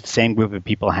Usenet, it's the same group of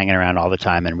people hanging around all the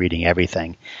time and reading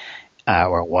everything,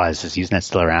 or it was. Is Usenet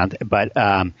still around? But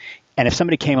and if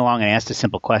somebody came along and asked a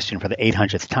simple question for the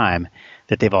 800th time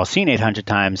that they've all seen 800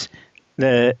 times,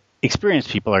 the experienced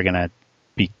people are going to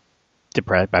be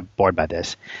bored by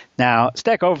this. Now,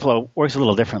 Stack Overflow works a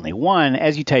little differently. One,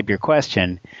 as you type your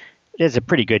question, there's a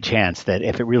pretty good chance that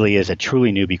if it really is a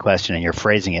truly newbie question and you're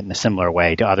phrasing it in a similar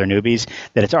way to other newbies,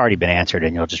 that it's already been answered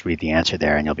and you'll just read the answer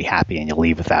there and you'll be happy and you'll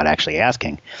leave without actually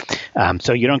asking.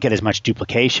 So you don't get as much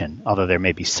duplication, although there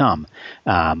may be some.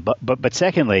 But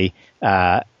secondly,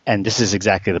 and this is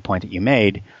exactly the point that you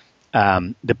made,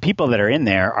 the people that are in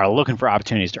there are looking for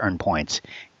opportunities to earn points,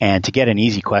 and to get an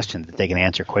easy question that they can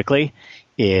answer quickly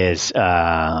is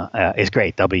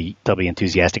great. They'll be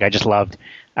enthusiastic.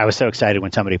 I was so excited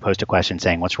when somebody posted a question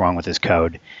saying, "What's wrong with this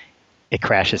code?" It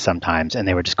crashes sometimes, and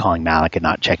they were just calling Malik and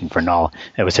not checking for null.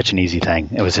 It was such an easy thing.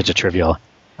 It was such a trivial.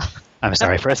 I'm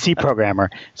sorry, for a C programmer,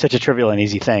 such a trivial and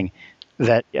easy thing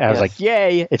that I was like,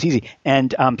 "Yay, it's easy."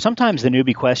 And sometimes the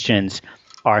newbie questions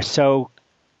are so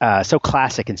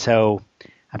classic and so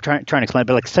I'm trying to explain it,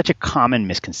 but like such a common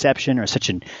misconception or such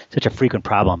a frequent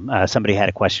problem. Somebody had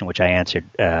a question which I answered.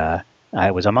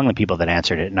 I was among the people that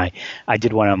answered it, and I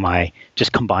did one of my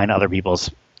just combine other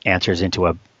people's answers into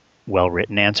a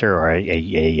well-written answer or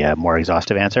a more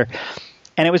exhaustive answer,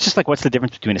 and it was just like, what's the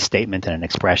difference between a statement and an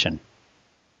expression?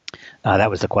 That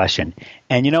was the question,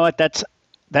 and you know what? That's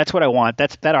what I want.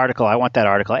 That's that article. I want that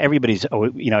article. Everybody's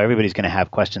going to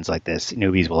have questions like this.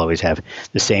 Newbies will always have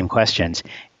the same questions,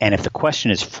 and if the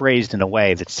question is phrased in a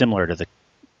way that's similar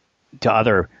to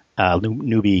other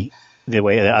newbie, the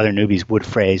way that other newbies would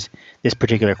phrase this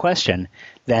particular question,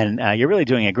 then you're really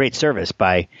doing a great service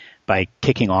by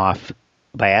kicking off,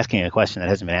 by asking a question that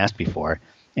hasn't been asked before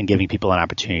and giving people an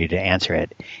opportunity to answer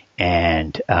it.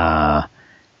 And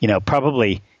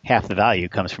probably half the value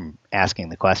comes from asking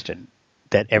the question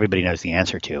that everybody knows the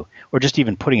answer to, or just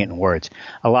even putting it in words.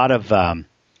 A lot of the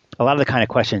kind of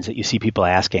questions that you see people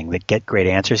asking that get great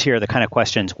answers here are the kind of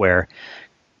questions where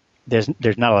there's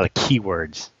not a lot of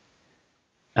keywords,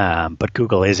 but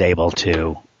Google is able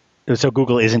to. So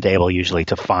Google isn't able usually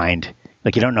to find,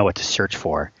 like, you don't know what to search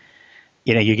for.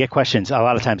 You get questions. A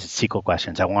lot of times it's SQL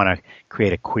questions. I want to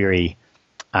create a query.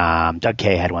 Doug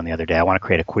Kay had one the other day. I want to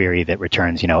create a query that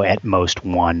returns, at most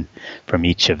one from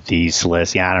each of these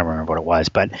lists. I don't remember what it was,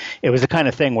 but it was the kind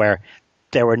of thing where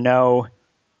there was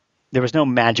no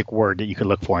magic word that you could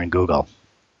look for in Google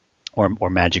or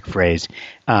magic phrase.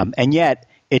 And yet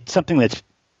it's something that's,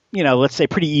 let's say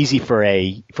pretty easy for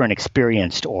an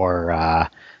experienced or,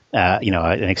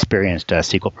 an experienced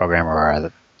SQL programmer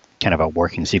or kind of a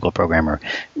working SQL programmer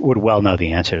would well know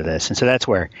the answer to this. And so that's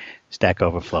where Stack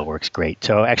Overflow works great.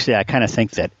 So actually, I kind of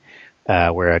think that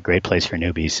we're a great place for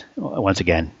newbies. Once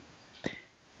again,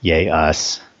 yay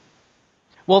us.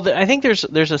 Well, I think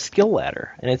there's a skill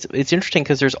ladder, and it's interesting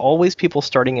because there's always people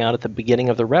starting out at the beginning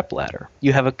of the rep ladder.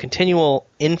 You have a continual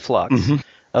influx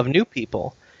of new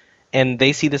people, and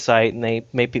they see the site and they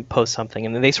maybe post something,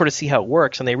 and then they sort of see how it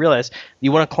works, and they realize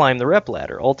you want to climb the rep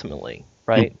ladder ultimately.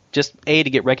 Right? Just to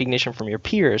get recognition from your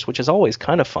peers, which is always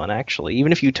kind of fun, actually.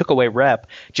 Even if you took away rep,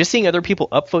 just seeing other people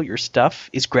upvote your stuff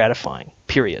is gratifying,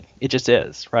 period. It just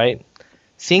is, right?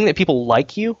 Seeing that people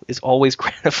like you is always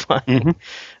gratifying.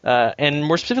 And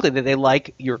more specifically, that they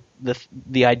like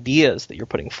the ideas that you're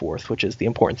putting forth, which is the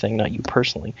important thing, not you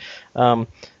personally.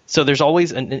 So there's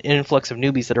always an influx of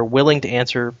newbies that are willing to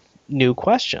answer new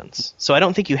questions. So I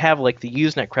don't think you have like the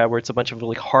Usenet crowd where it's a bunch of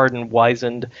really hardened,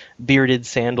 wizened, bearded,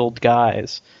 sandaled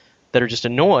guys. that are just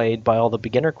annoyed by all the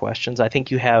beginner questions. I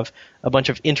think you have a bunch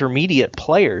of intermediate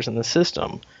players in the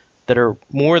system that are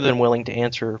more than willing to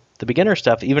answer the beginner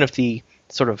stuff, even if the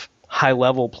sort of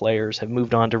high-level players have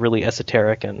moved on to really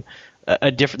esoteric and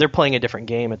they're playing a different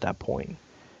game at that point.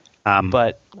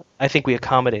 But I think we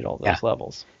accommodate all those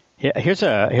levels. Yeah, here's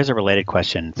a related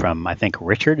question from, I think,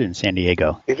 Richard in San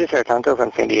Diego. This is Artanto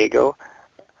from San Diego.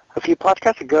 A few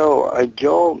podcasts ago,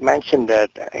 Joe mentioned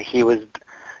that he was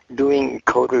doing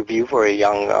code review for a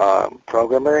young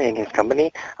programmer in his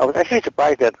company. I was actually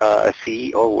surprised that a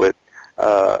CEO would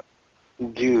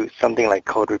do something like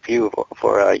code review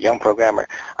for a young programmer.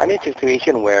 I'm in a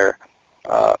situation where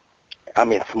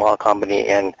I'm in a small company,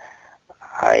 and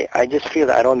I just feel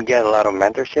that I don't get a lot of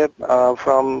mentorship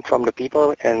from the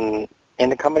people in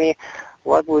the company.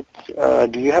 What would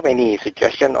do you have any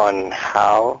suggestion on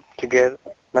how to get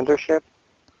mentorship?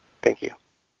 Thank you.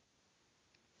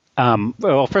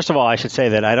 Well, first of all, I should say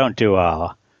that I don't do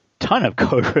a ton of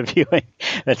code reviewing.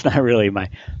 That's not really my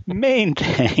main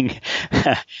thing.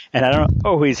 And I don't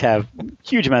always have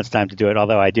huge amounts of time to do it,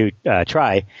 although I do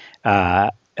try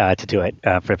to do it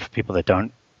for people that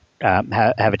don't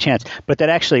have a chance. But that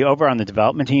actually, over on the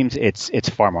development teams, it's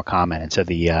far more common. And so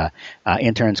the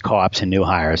interns, co-ops, and new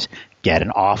hires get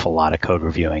an awful lot of code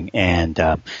reviewing. And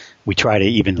we try to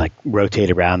even like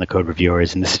rotate around the code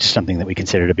reviewers, and this is just something that we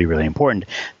consider to be really important.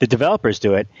 The developers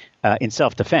do it in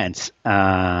self-defense.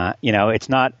 It's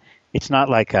not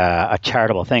like a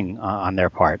charitable thing on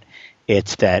their part.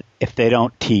 It's that if they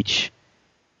don't teach,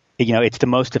 it's the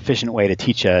most efficient way to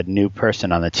teach a new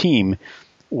person on the team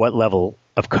what level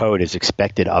of code is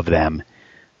expected of them,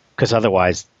 because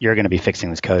otherwise you're going to be fixing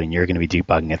this code and you're going to be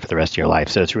debugging it for the rest of your life.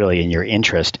 So it's really in your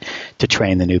interest to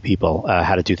train the new people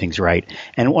how to do things right.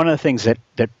 And one of the things that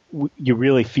you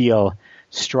really feel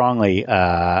strongly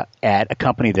at a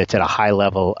company that's at a high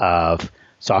level of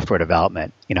software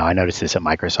development, I noticed this at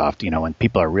Microsoft, when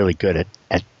people are really good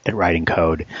at writing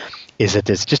code, is that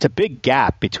there's just a big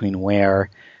gap between where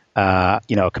a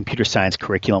computer science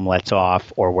curriculum lets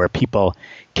off, or where people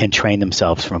can train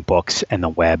themselves from books and the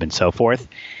web and so forth,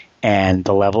 and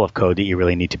the level of code that you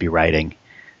really need to be writing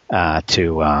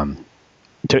to work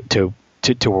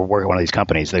at one of these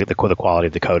companies, the quality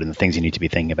of the code and the things you need to be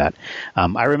thinking about.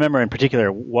 I remember in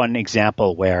particular one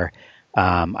example where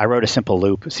I wrote a simple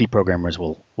loop. C programmers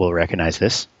will recognize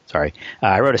this. Sorry.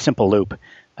 I wrote a simple loop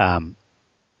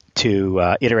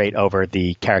to iterate over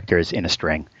the characters in a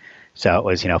string. So it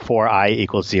was, for I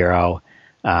equals 0,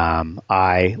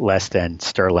 I less than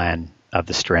strlen of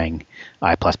the string,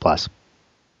 I plus plus.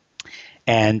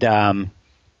 And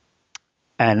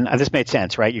this made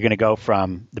sense, right? You're going to go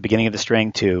from the beginning of the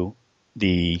string to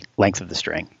the length of the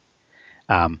string.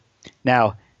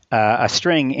 Now, a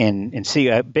string in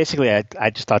C, basically I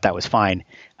just thought that was fine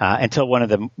until one of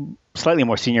the slightly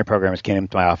more senior programmers came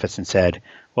into my office and said,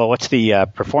 well, what's the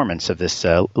performance of this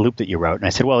loop that you wrote? And I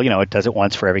said, well, it does it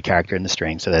once for every character in the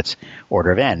string, so that's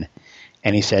order of n.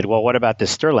 And he said, well, what about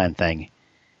this strlen thing?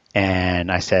 And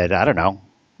I said, I don't know.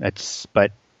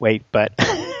 But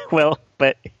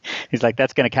he's like,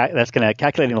 that's going to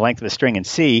calculating the length of the string in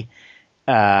C,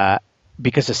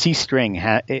 because a C string,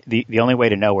 the only way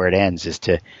to know where it ends is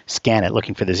to scan it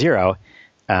looking for the 0.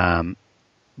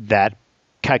 That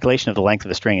calculation of the length of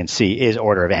the string in C is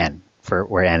order of n, for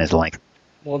where n is the length.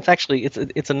 Well, it's actually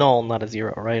it's a null, not a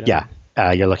 0, right? Yeah,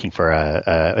 you're looking for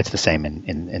it's the same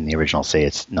in the original C.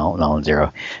 It's null and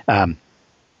 0.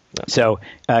 So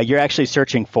you're actually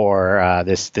searching for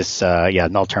this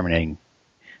null terminating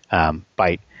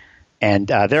byte, and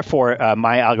therefore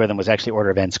my algorithm was actually order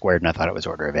of n squared, and I thought it was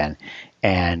order of n.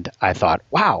 And I thought,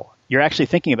 wow, you're actually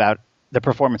thinking about the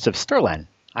performance of strlen.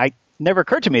 I never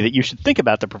occurred to me that you should think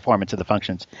about the performance of the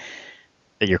functions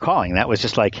that you're calling. That was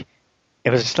just like, it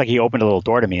was just like he opened a little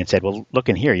door to me and said, well, look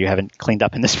in here. You haven't cleaned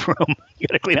up in this room. You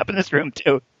got to clean up in this room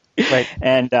too. Right.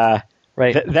 And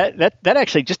right. That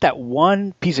actually, just that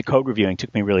one piece of code reviewing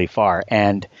took me really far.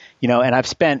 And, and I've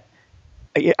spent,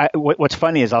 what's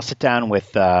funny is I'll sit down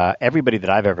with everybody that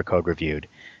I've ever code reviewed,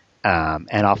 and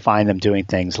I'll find them doing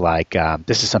things like,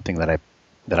 this is something that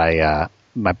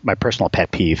my personal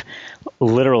pet peeve.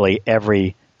 Literally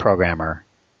every programmer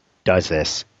does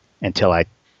this until I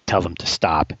tell them to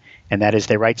stop. And that is,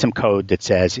 they write some code that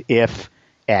says, if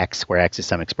x, where x is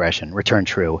some expression, return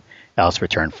true, else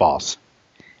return false.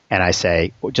 And I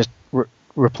say, well, just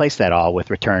replace that all with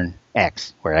return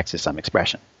x, where x is some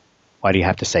expression. Why do you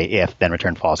have to say if, then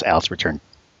return false, else return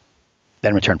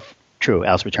true,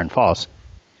 else return false?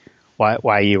 Why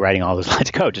are you writing all those lines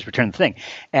of code? Just return the thing.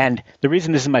 And the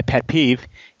reason this is my pet peeve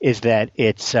is that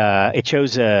it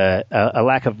shows a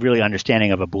lack of really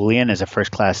understanding of a Boolean as a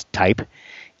first-class type.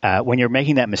 when you're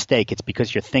making that mistake, it's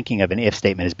because you're thinking of an if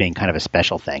statement as being kind of a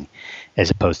special thing, as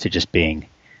opposed to just being,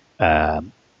 you're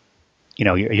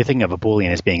thinking of a Boolean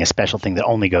as being a special thing that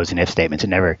only goes in if statements,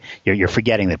 and never. You're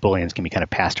forgetting that Booleans can be kind of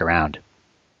passed around.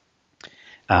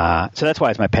 So that's why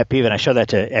it's my pet peeve, and I show that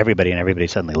to everybody, and everybody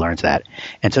suddenly learns that.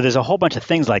 And so there's a whole bunch of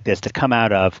things like this that come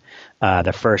out of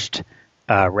the first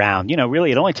round.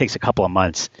 Really, it only takes a couple of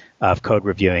months of code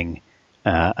reviewing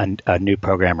a new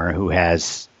programmer who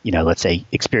has, let's say,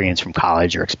 experience from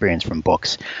college or experience from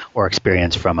books or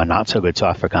experience from a not-so-good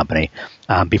software company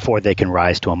before they can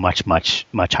rise to a much, much,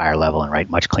 much higher level and write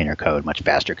much cleaner code, much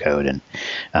faster code,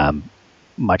 and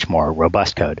much more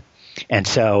robust code. And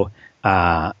so,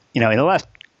 in the last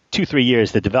 2-3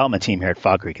 years, the development team here at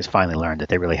Fog Creek has finally learned that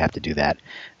they really have to do that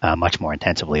much more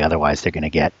intensively. Otherwise, they're going to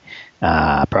get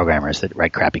programmers that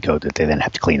write crappy code that they then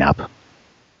have to clean up.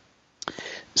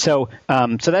 So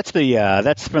that's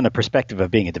that's from the perspective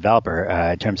of being a developer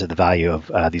in terms of the value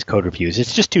of these code reviews.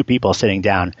 It's just two people sitting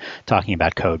down talking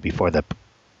about code before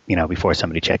before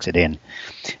somebody checks it in.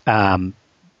 The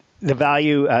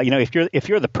value, if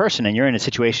you're the person and you're in a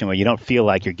situation where you don't feel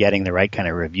like you're getting the right kind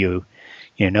of review,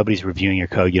 nobody's reviewing your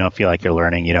code, you don't feel like you're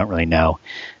learning, you don't really know.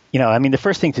 The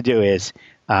first thing to do is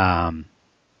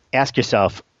ask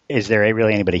yourself, is there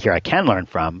really anybody here I can learn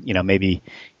from? Maybe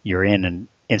you're in an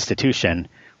institution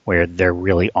where there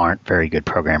really aren't very good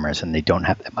programmers and they don't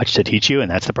have that much to teach you, and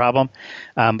that's the problem.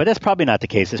 But that's probably not the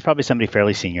case. There's probably somebody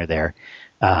fairly senior there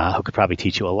who could probably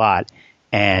teach you a lot,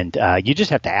 and you just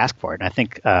have to ask for it. And I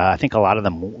think a lot of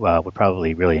them would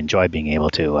probably really enjoy being able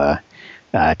to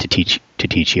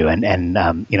teach you. And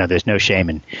there's no shame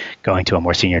in going to a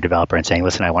more senior developer and saying,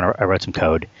 listen, I wrote some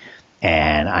code,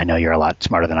 and I know you're a lot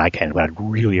smarter than I can, but I'd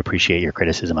really appreciate your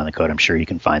criticism on the code. I'm sure you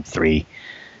can find 3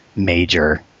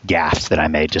 major gaffes that I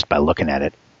made just by looking at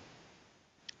it.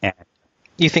 And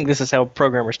you think this is how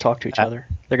programmers talk to each other?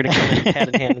 They're going to come in hand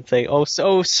in hand and say, "Oh,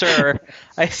 so sir,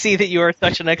 I see that you are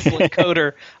such an excellent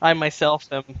coder. I myself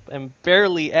am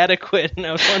barely adequate." And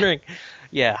I was wondering,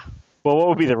 yeah. Well, what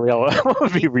would be real?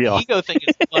 The ego thing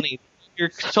is funny. You're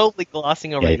totally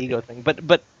glossing over the ego thing,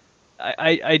 but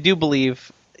I do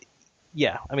believe.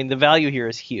 Yeah, the value here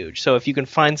is huge. So if you can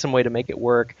find some way to make it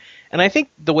work, and I think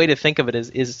the way to think of it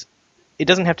is it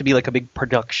doesn't have to be like a big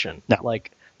production. No.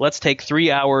 Like, let's take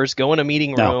 3 hours, go in a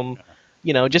meeting room.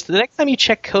 Just the next time you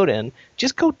check code in,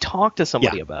 just go talk to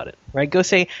somebody about it, right? Go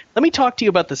say, let me talk to you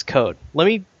about this code. Let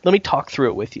me talk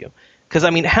through it with you. Because,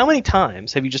 how many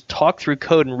times have you just talked through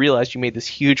code and realized you made this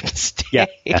huge mistake?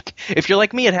 Yeah. If you're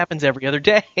like me, it happens every other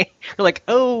day. You're like,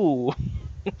 oh,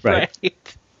 right.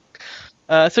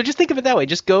 So just think of it that way.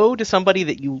 Just go to somebody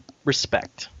that you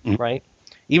respect, right?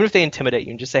 Even if they intimidate you,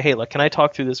 and just say, hey, look, can I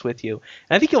talk through this with you?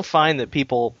 And I think you'll find that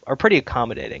people are pretty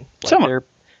accommodating. They're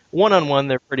one-on-one,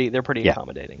 they're pretty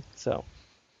accommodating. So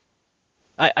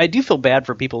I do feel bad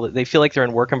for people that they feel like they're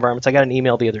in work environments. I got an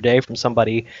email the other day from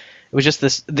somebody. It was just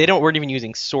this, weren't even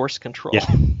using source control.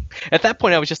 Yeah. At that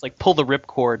point, I was just like, pull the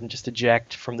ripcord and just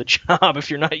eject from the job if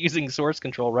you're not using source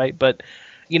control, right? But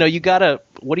you gotta,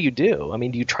 what do you do?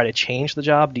 Do you try to change the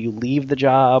job? Do you leave the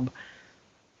job?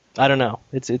 I don't know.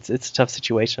 It's a tough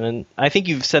situation. And I think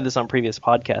you've said this on previous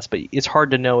podcasts, but it's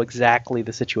hard to know exactly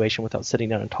the situation without sitting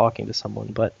down and talking to someone.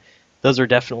 But those are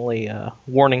definitely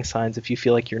warning signs if you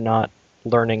feel like you're not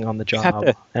learning on the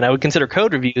job. And I would consider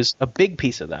code reviews a big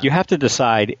piece of that. You have to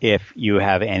decide if you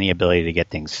have any ability to get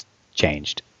things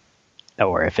changed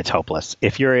or if it's hopeless.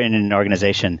 If you're in an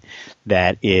organization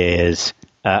that is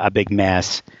a big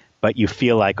mess, but you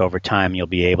feel like over time you'll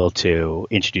be able to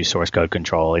introduce source code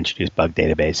control, introduce bug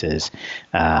databases,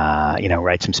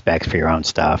 write some specs for your own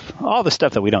stuff, all the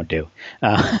stuff that we don't do,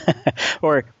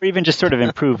 or even just sort of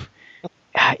improve.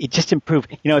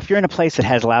 If you're in a place that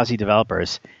has lousy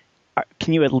developers,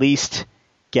 can you at least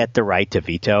get the right to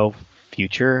veto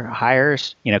future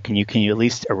hires? Can you at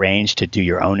least arrange to do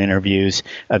your own interviews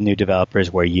of new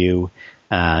developers where you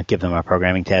give them a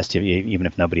programming test, even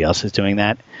if nobody else is doing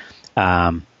that?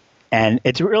 And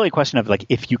it's really a question of, like,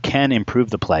 if you can improve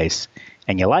the place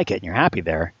and you like it and you're happy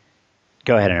there,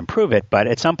 go ahead and improve it. But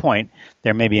at some point,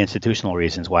 there may be institutional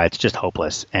reasons why it's just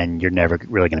hopeless and you're never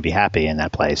really going to be happy in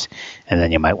that place. And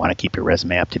then you might want to keep your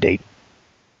resume up to date.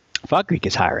 Fog Creek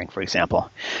is hiring, for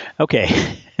example.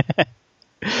 Okay.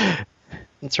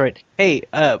 That's right. Hey,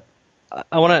 I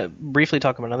want to briefly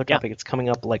talk about another topic. It's coming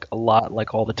up a lot,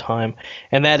 all the time.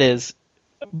 And that is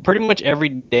pretty much every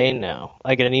day now,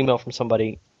 I get an email from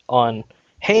somebody on,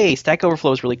 hey, Stack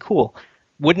Overflow is really cool.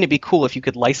 Wouldn't it be cool if you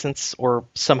could license or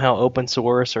somehow open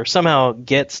source or somehow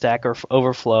get Stack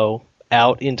Overflow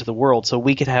out into the world so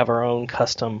we could have our own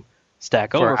custom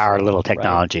Stack Overflow? For our little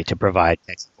technology to provide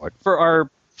tech support. For our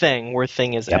thing where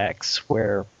thing is X,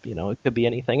 where it could be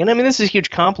anything. And I mean, this is a huge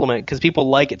compliment because people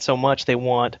like it so much they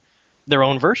want their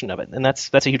own version of it, and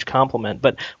that's a huge compliment.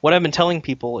 But what I've been telling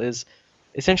people is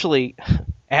essentially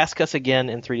ask us again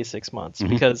in 3 to 6 months,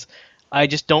 because I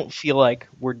just don't feel like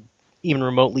we're even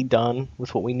remotely done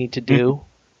with what we need to do.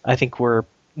 I think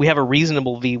we have a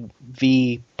reasonable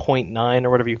V.9 or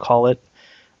whatever you call it.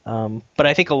 But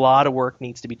I think a lot of work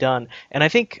needs to be done. And I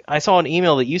think I saw an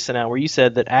email that you sent out where you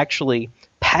said that actually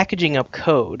packaging up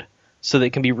code so that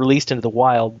it can be released into the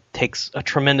wild takes a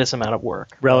tremendous amount of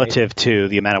work. Relative to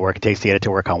the amount of work it takes to get it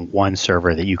to work on one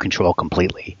server that you control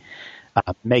completely.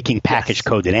 Making packaged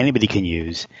code that anybody can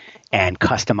use and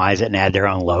customize it and add their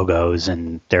own logos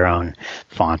and their own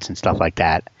fonts and stuff like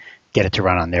that. Get it to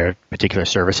run on their particular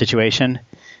server situation.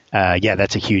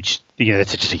 That's a huge.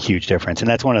 That's just a huge difference, and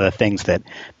that's one of the things that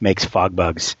makes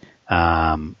FogBugs.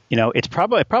 It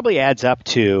probably adds up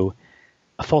to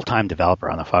a full-time developer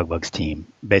on the FogBugs team.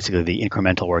 Basically, the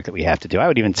incremental work that we have to do. I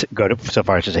would even go so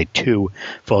far as to say 2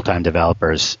 full-time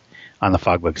developers on the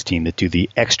FogBugs team that do the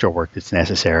extra work that's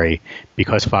necessary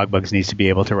because FogBugs needs to be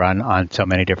able to run on so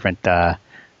many different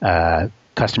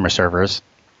customer servers.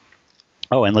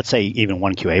 Oh, and let's say even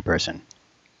one QA person.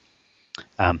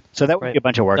 So that would be a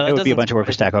bunch of work. It would be a bunch of work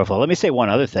for Stack Overflow. Let me say one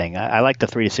other thing. I like the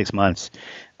 3 to 6 months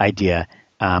idea,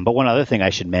 but one other thing I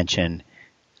should mention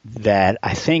that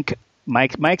I think my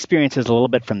experience is a little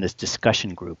bit from this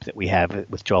discussion group that we have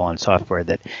with Joel on software.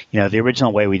 That the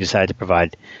original way we decided to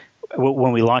provide.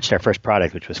 When we launched our first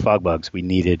product, which was FogBugs, we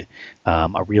needed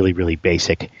a really, really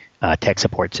basic tech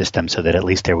support system so that at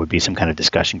least there would be some kind of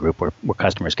discussion group where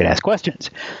customers could ask questions.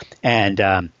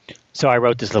 And so I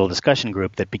wrote this little discussion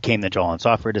group that became the Joel on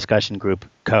Software discussion group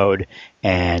code,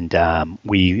 and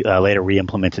we later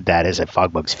re-implemented that as a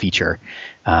FogBugs feature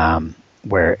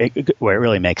where it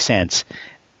really makes sense.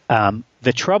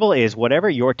 The trouble is, whatever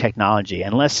your technology,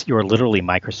 unless you're literally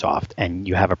Microsoft and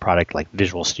you have a product like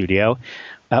Visual Studio,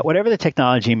 whatever the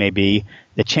technology may be,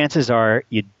 the chances are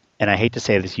and I hate to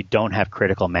say this, you don't have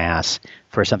critical mass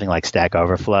for something like Stack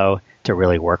Overflow to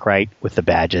really work right with the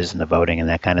badges and the voting and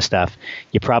that kind of stuff.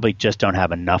 You probably just don't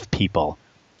have enough people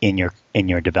in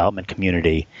your development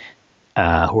community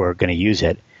who are going to use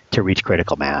it to reach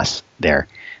critical mass there.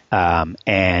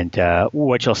 And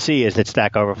what you'll see is that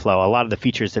Stack Overflow, a lot of the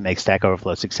features that make Stack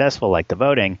Overflow successful, like the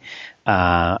voting,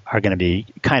 are going to be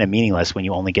kind of meaningless when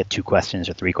you only get 2 questions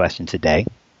or 3 questions a day.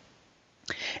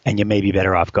 And you may be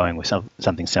better off going with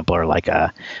something simpler like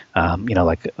like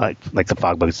the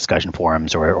FogBugs discussion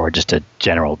forums or just a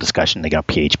general discussion,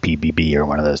 PHP BB or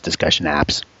one of those discussion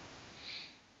apps.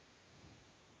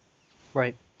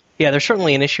 Right. Yeah, there's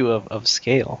certainly an issue of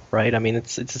scale, right? I mean,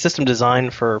 it's a system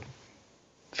designed for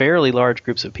fairly large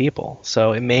groups of people,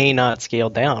 so it may not scale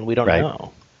down. We don't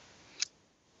know.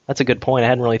 That's a good point. I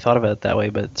hadn't really thought of it that way,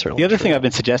 but it's certainly the other true. thing I've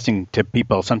been suggesting to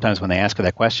people sometimes when they ask for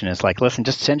that question is listen,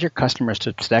 just send your customers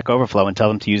to Stack Overflow and tell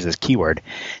them to use this keyword.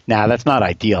 Now, that's not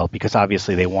ideal because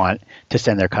obviously they want to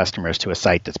send their customers to a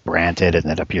site that's branded and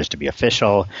that appears to be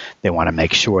official. They want to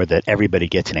make sure that everybody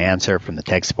gets an answer from the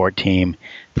tech support team,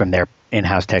 from their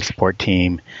in-house tech support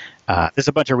team. There's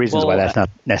a bunch of reasons why that's not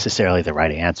necessarily the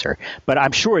right answer, but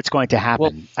I'm sure it's going to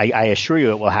happen. I assure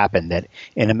you it will happen, that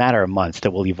in a matter of months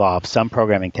that will evolve some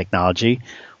programming technology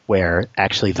where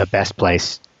actually the best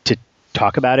place to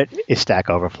talk about it is Stack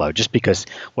Overflow, just because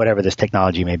whatever this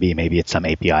technology may be, maybe it's some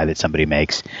API that somebody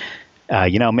makes.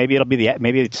 Maybe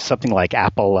it's something like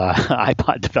Apple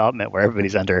iPod development where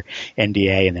everybody's under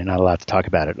NDA and they're not allowed to talk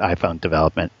about it, iPhone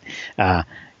development.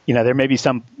 There may be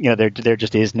some, there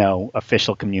just is no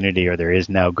official community or there is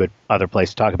no good other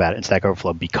place to talk about it, and Stack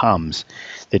Overflow becomes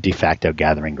the de facto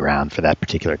gathering ground for that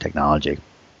particular technology.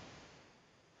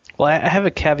 Well, I have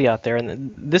a caveat there,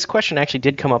 and this question actually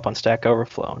did come up on Stack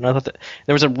Overflow, and I thought that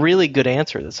there was a really good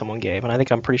answer that someone gave, and I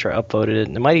think I'm pretty sure I upvoted it,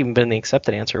 and it might even been the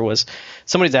accepted answer, was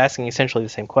somebody's asking essentially the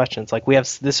same question. It's like, we have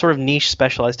this sort of niche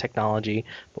specialized technology,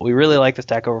 but we really like the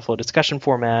Stack Overflow discussion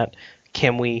format.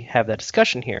 Can we have that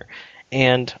discussion here?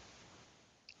 And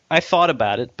I thought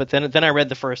about it, but then I read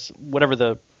the first, whatever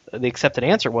the accepted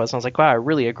answer was, and I was like, wow, I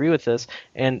really agree with this.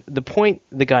 And the point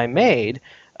the guy made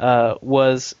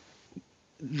was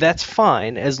that's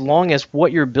fine as long as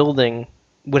what you're building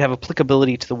would have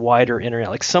applicability to the wider internet.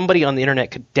 Like somebody on the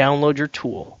internet could download your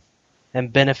tool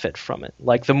and benefit from it.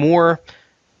 Like the more,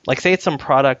 like say it's some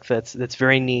product that's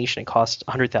very niche and it costs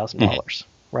 $100,000,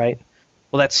 right?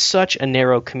 Well, that's such a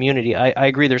narrow community. I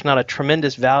agree there's not a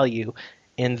tremendous value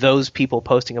in those people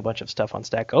posting a bunch of stuff on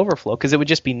Stack Overflow because it would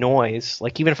just be noise.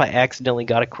 Like even if I accidentally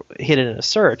hit it in a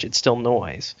search, it's still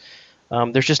noise.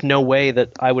 There's just no way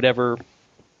that I would ever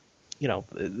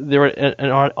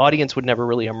an audience would never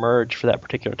really emerge for that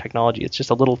particular technology. It's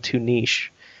just a little too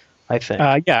niche, I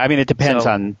think. Yeah, I mean, it depends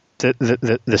on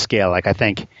the scale. Like, I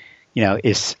think,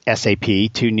 is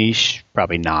SAP too niche?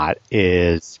 Probably not.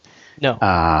 No.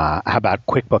 How about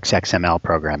QuickBooks XML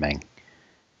programming?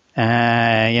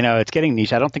 It's getting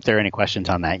niche. I don't think there are any questions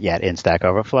on that yet in Stack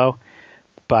Overflow.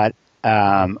 But,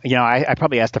 I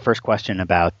probably asked the first question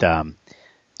about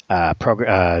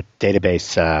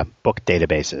database book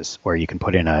databases, where you can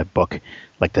put in a book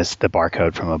like this, the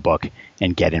barcode from a book,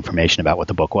 and get information about what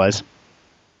the book was.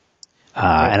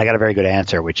 And I got a very good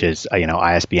answer, which is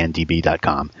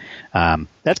isbndb.com.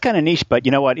 That's kind of niche, but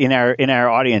you know what? In our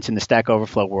audience, in the Stack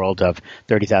Overflow world of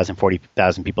 30,000,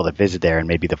 40,000 people that visit there, and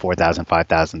maybe the 4,000,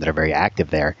 5,000 that are very active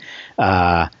there,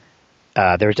 there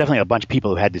was definitely a bunch of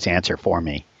people who had this answer for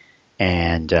me.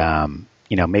 And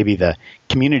maybe the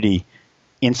community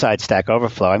inside Stack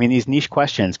Overflow. I mean, these niche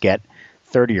questions get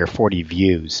 30 or 40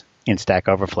 views in Stack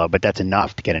Overflow, but that's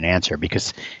enough to get an answer,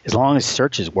 because as long as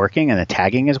search is working and the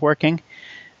tagging is working,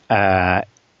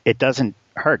 it doesn't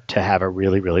hurt to have a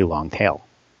really, really long tail.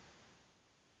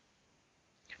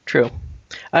 True.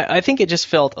 I think it just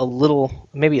felt a little,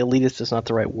 maybe elitist is not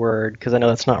the right word, because I know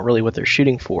that's not really what they're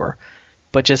shooting for,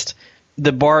 but just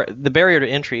the barrier to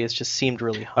entry has just seemed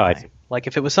really high. Like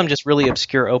if it was some just really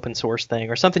obscure open source thing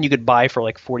or something you could buy for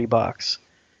like $40,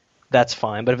 that's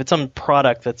fine. But if it's some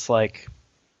product that's like,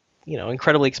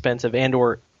 incredibly expensive and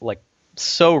or like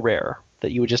so rare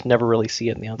that you would just never really see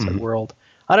it in the outside world,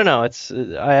 I don't know.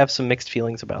 I have some mixed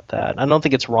feelings about that. I don't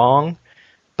think it's wrong,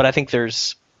 but I think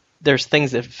there's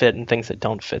things that fit and things that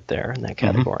don't fit there in that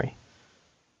category.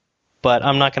 But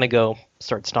I'm not going to go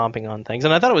start stomping on things.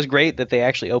 And I thought it was great that they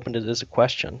actually opened it as a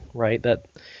question, right? That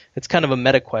it's kind of a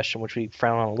meta question, which we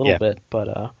frown on a little bit,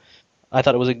 but I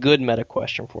thought it was a good meta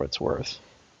question for what it's worth.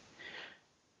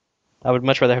 I would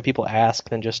much rather have people ask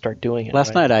than just start doing it.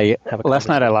 Last night I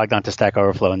logged on to Stack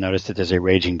Overflow and noticed that there's a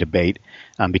raging debate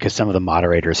because some of the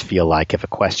moderators feel like if a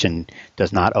question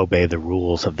does not obey the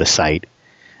rules of the site,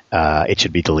 it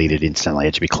should be deleted instantly.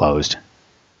 It should be closed.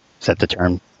 Is that the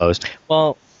term, closed?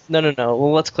 Well, no.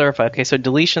 Well, let's clarify. Okay, so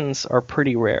deletions are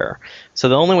pretty rare. So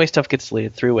the only way stuff gets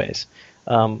deleted, three ways.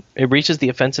 It reaches the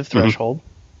offensive threshold,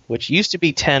 which used to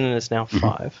be 10 and is now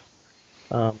 5.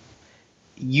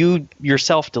 You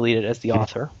yourself delete it as the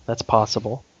author. That's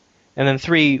possible. And then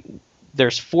 3,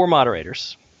 there's 4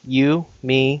 moderators. You,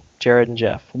 me, Jared, and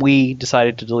Jeff. We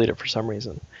decided to delete it for some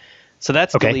reason. So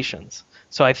that's deletions.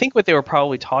 So I think what they were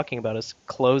probably talking about is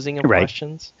closing of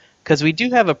questions. Because we do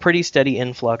have a pretty steady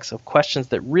influx of questions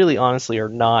that really honestly are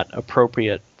not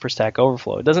appropriate for Stack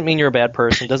Overflow. It doesn't mean you're a bad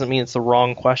person. It doesn't mean it's the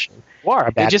wrong question.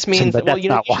 It just means that,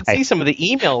 you should see some of the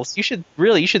emails. You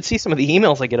should see some of the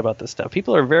emails I get about this stuff.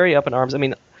 People are very up in arms. I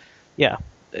mean, yeah,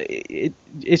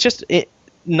 it's just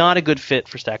not a good fit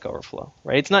for Stack Overflow,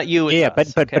 right? It's not you. It's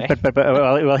us, but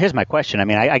well, here's my question. I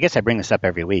mean, I guess I bring this up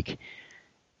every week.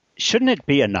 Shouldn't it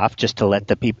be enough just to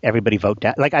let everybody vote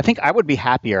down? Like, I think I would be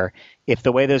happier if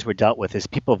the way those were dealt with is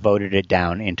people voted it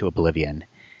down into oblivion,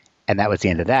 and that was the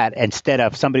end of that, instead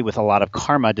of somebody with a lot of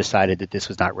karma decided that this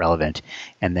was not relevant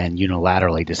and then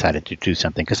unilaterally decided to do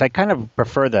something. Because I kind of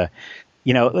prefer the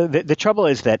trouble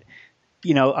is that,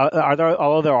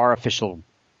 although there are official,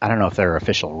 I don't know if there are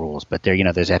official rules, but there's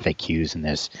FAQs and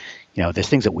there's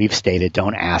things that we've stated,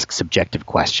 don't ask subjective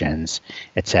questions,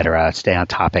 et cetera, stay on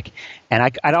topic.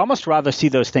 And I'd almost rather see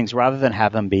those things rather than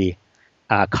have them be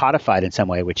codified in some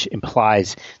way, which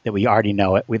implies that we already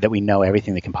know it, that we know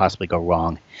everything that can possibly go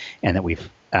wrong, and that we've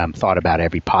thought about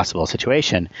every possible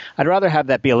situation. I'd rather have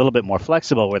that be a little bit more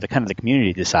flexible, where the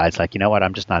community decides, like, you know what,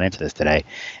 I'm just not into this today,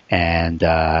 and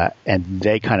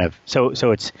they kind of so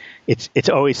it's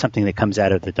always something that comes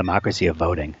out of the democracy of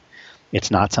voting.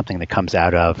 It's not something that comes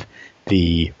out of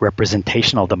the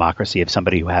representational democracy of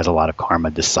somebody who has a lot of karma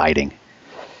deciding.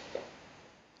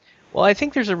 Well, I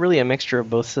think there's really a mixture of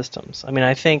both systems. I mean,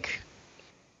 I think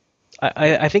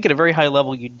at a very high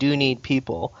level, you do need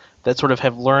people that sort of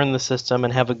have learned the system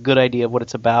and have a good idea of what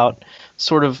it's about,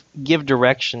 sort of give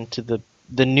direction to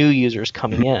the new users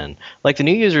coming in. Like, the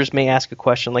new users may ask a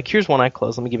question, like, here's one I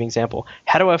closed. Let me give you an example.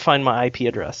 How do I find my IP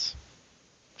address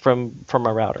from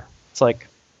my router? It's like,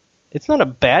 it's not a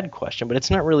bad question, but it's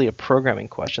not really a programming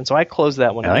question. So I closed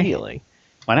that one immediately.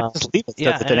 Why not just leave it so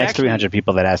that the next 300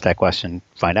 people that ask that question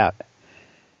find out?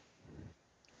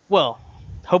 Well,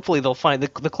 hopefully they'll find the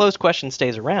closed question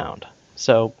stays around.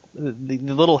 So the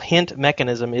little hint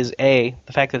mechanism is the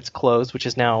fact that it's closed, which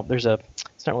is now it's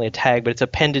not really a tag, but it's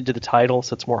appended to the title,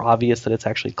 so it's more obvious that it's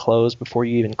actually closed before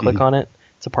you even click on it.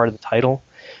 It's a part of the title.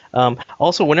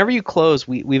 Also, whenever you close,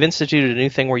 we've instituted a new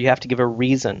thing where you have to give a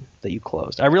reason that you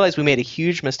closed. I realized we made a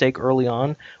huge mistake early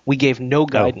on. We gave no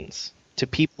guidance to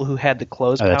people who had the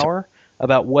close power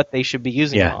about what they should be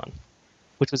using it on,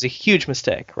 which was a huge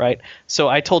mistake, right? So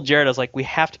I told Jared, I was like, we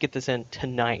have to get this in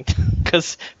tonight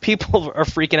because people are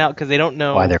freaking out because they don't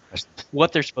know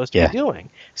what they're supposed to be doing.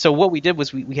 So what we did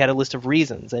was we had a list of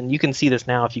reasons, and you can see this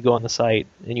now if you go on the site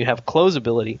and you have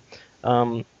closability.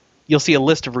 You'll see a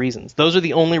list of reasons. Those are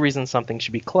the only reasons something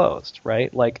should be closed,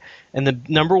 right? And the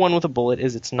number one with a bullet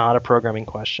is it's not a programming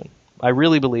question. I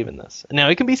really believe in this. Now,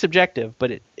 it can be subjective,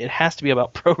 but it has to be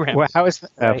about programming. Well, how is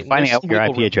finding out your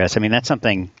IP address? I mean, that's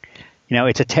something,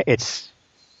 it's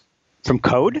from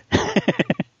code?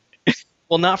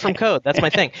 Well, not from code. That's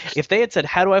my thing. If they had said,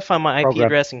 how do I find my IP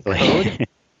address in code?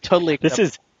 Totally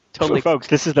acceptable. Folks,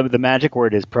 this is the magic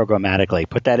word is programmatically.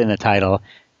 Put that in the title.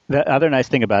 The other nice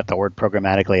thing about the word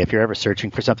programmatically, if you're ever searching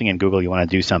for something in Google, you want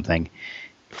to do something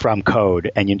from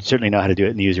code, and you certainly know how to do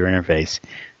it in the user interface,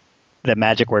 the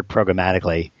magic word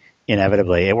programmatically,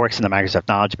 inevitably, it works in the Microsoft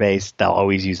knowledge base. They'll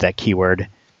always use that keyword.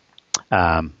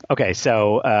 Okay,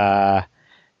 so...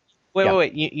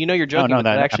 Wait. You know you're joking. No,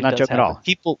 actually I'm not joking at all.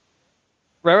 People...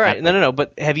 Right. No.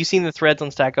 But have you seen the threads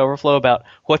on Stack Overflow about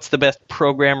what's the best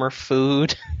programmer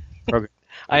food?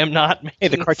 I am not making Hey,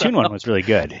 the cartoon one was really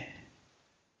good.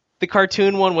 The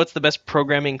cartoon one, what's the best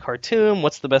programming cartoon?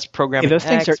 What's the best programming those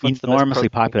things X? are enormously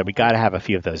popular. We got to have a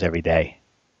few of those every day.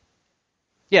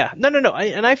 Yeah, no.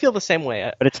 And I feel the same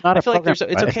way. But it's not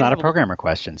it's not a programmer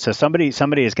question. So somebody is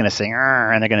going to say,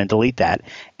 and they're going to delete that.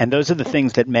 And those are the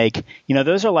things that make,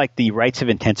 those are like the rites of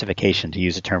intensification, to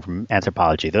use a term from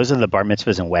anthropology. Those are the bar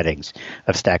mitzvahs and weddings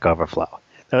of Stack Overflow.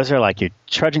 Those are like you're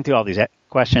trudging through all these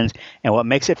questions. And what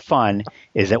makes it fun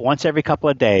is that once every couple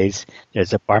of days,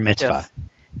 there's a bar mitzvah. Yes.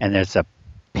 And there's a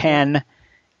pen,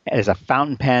 there's a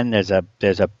fountain pen, there's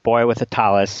a boy with a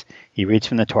tallis. He reads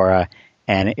from the Torah,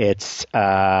 and it's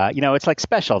it's like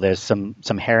special. There's some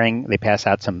herring. They pass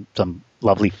out some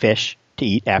lovely fish to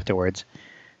eat afterwards.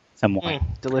 Some wine,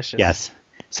 delicious. Yes.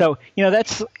 So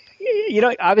that's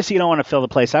obviously you don't want to fill the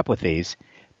place up with these,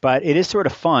 but it is sort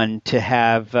of fun to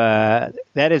have. That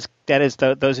is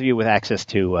those of you with access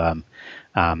to.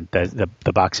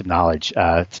 The box of knowledge.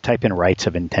 Type in rights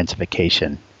of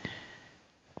intensification.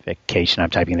 I'm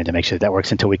typing it in to make sure that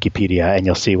works into Wikipedia, and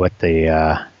you'll see what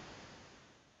the.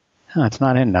 It's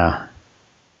not in.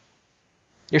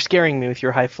 You're scaring me with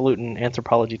your highfalutin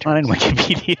anthropology terms. Not in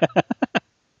Wikipedia.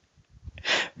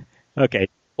 Okay.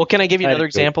 Well, can I give you another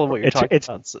example of what you're talking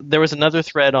about? So there was another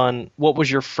thread on what was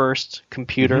your first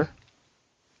computer,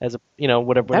 as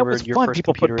whatever that was your fun. first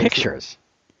People computer put pictures,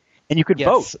 and you could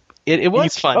vote. It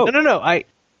was fun. No.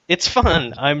 It's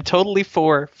fun. I'm totally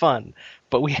for fun,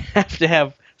 but we have to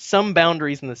have some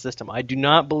boundaries in the system. I do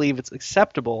not believe it's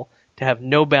acceptable to have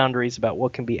no boundaries about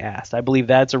what can be asked. I believe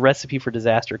that's a recipe for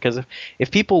disaster, because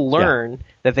if people learn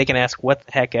that they can ask what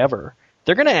the heck ever,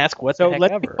 they're going to ask what the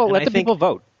heck ever. Let the people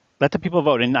vote. Let the people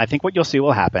vote, and I think what you'll see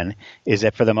will happen is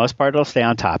that for the most part it'll stay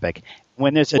on topic.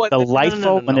 When there's a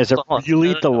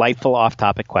delightful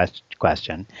off-topic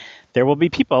question, there will be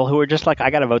people who are just like, I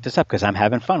got to vote this up because I'm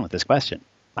having fun with this question.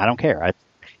 I don't care.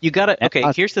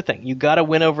 Here's the thing. You got to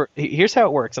win over. Here's how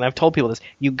it works, and I've told people this.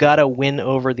 You got to win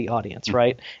over the audience,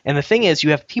 right? And the thing is,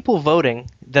 you have people voting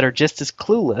that are just as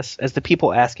clueless as the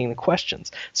people asking the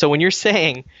questions. So when you're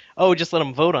saying, "Oh, just let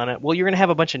them vote on it," well, you're going to have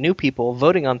a bunch of new people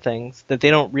voting on things that they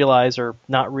don't realize are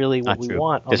not really what we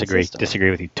want.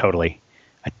 Disagree with you totally.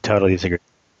 I totally disagree.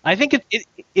 I think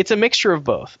it's a mixture of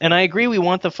both, and I agree. We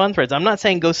want the fun threads. I'm not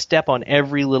saying go step on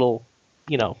every little,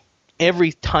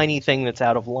 every tiny thing that's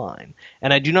out of line.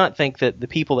 And I do not think that the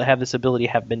people that have this ability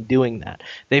have been doing that.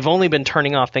 They've only been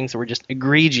turning off things that were just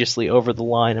egregiously over the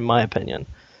line, in my opinion.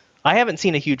 I haven't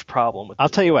seen a huge problem with I'll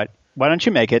tell you what. Why don't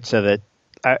you make it so that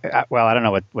I don't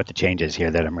know what the change is here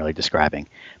that I'm really describing.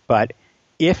 But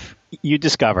if you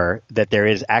discover that there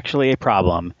is actually a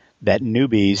problem that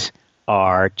newbies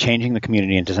are changing the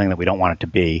community into something that we don't want it to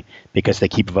be because they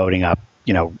keep voting up,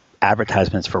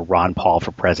 advertisements for Ron Paul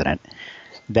for president,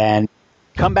 then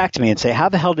come back to me and say, how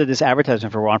the hell did this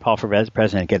advertisement for Ron Paul for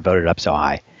president get voted up so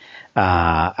high?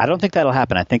 I don't think that'll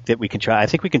happen. I think that we can try. I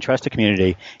think we can trust the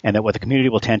community, and that what the community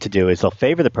will tend to do is they'll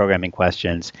favor the programming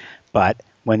questions, but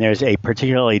when there's a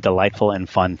particularly delightful and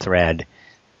fun thread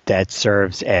that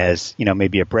serves as,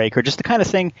 maybe a break or just the kind of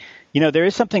thing, there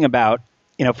is something about,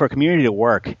 for a community to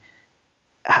work, it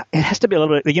has to be a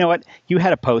little bit, you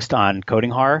had a post on Coding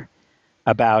Horror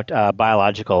about a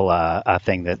biological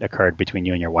thing that occurred between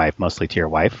you and your wife, mostly to your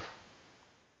wife.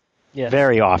 Yes.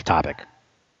 Very off topic.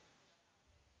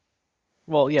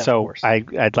 Well, yeah, so of course.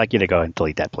 I'd like you to go and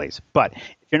delete that, please. But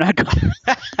you're not going.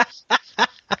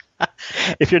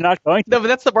 If you're not going to, No, but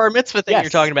that's the bar mitzvah thing Yes. you're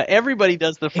talking about. Everybody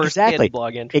does the first exactly. candy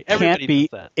blog entry. It can't Everybody be.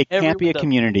 does that. It can't be Everyone a does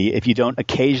community if you don't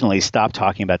occasionally stop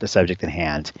talking about the subject at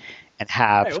hand and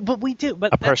have Right, but we do.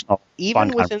 But a personal, even fun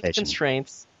within the conversation.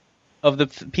 constraints of the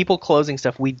people closing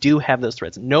stuff, we do have those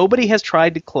threads. Nobody has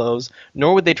tried to close,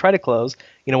 nor would they try to close.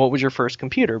 What was your first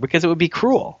computer? Because it would be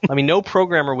cruel. I mean, no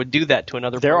programmer would do that to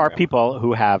another. There are programmer. people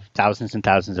who have thousands and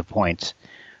thousands of points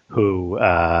who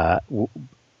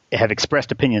have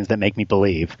expressed opinions that make me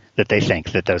believe that they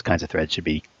think that those kinds of threads should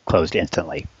be closed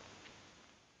instantly.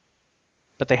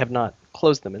 But they have not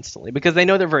closed them instantly because they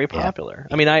know they're very popular.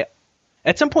 I mean,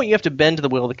 at some point you have to bend to the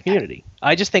will of the community.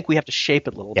 I just think we have to shape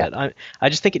it a little bit. I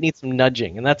just think it needs some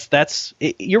nudging, and that's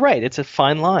you're right. It's a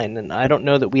fine line, and I don't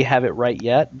know that we have it right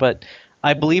yet, but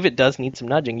I believe it does need some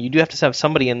nudging. You do have to have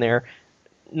somebody in there,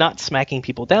 not smacking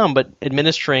people down, but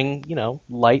administering,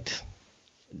 light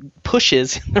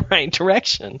pushes in the right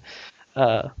direction.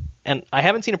 And I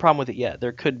haven't seen a problem with it yet.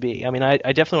 There could be. I mean, I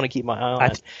definitely want to keep my eye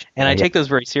on it, and I take those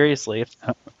very seriously.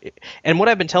 And what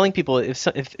I've been telling people, if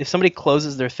somebody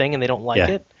closes their thing and they don't like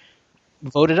it,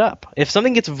 vote it up. If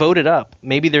something gets voted up,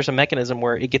 maybe there's a mechanism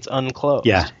where it gets unclosed.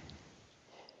 Yeah.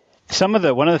 One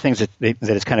of the things that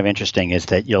is kind of interesting is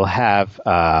that you'll have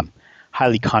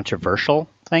highly controversial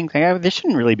things. There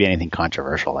shouldn't really be anything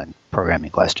controversial in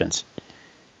programming questions.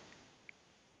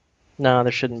 No,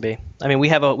 there shouldn't be. I mean, we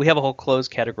have a whole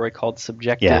closed category called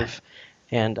subjective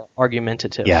and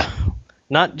argumentative. Yeah.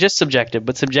 Not just subjective,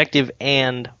 but subjective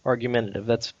and argumentative.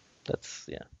 That's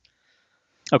yeah.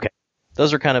 Okay.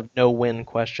 Those are kind of no-win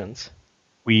questions.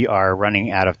 We are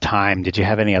running out of time. Did you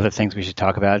have any other things we should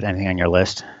talk about? Anything on your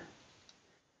list?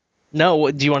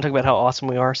 No. Do you want to talk about how awesome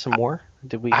we are some more?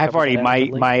 Did we? I've already cover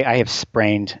that I have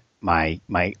sprained my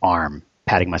arm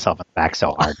patting myself on the back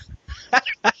so hard.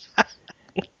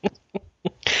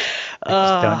 I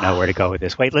just don't know where to go with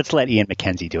this. Wait, let's let Ian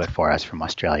McKenzie do it for us from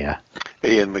Australia.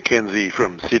 Ian McKenzie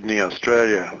from Sydney,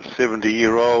 Australia,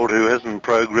 70-year-old who hasn't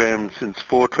programmed since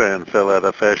Fortran fell out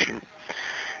of fashion.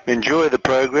 Enjoy the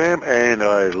program, and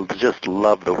I just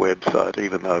love the website,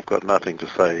 even though I've got nothing to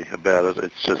say about it.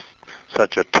 It's just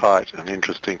such a tight and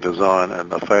interesting design,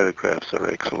 and the photographs are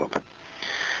excellent.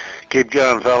 Keep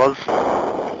going, fellas.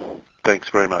 Thanks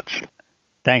very much.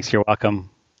 Thanks, you're welcome.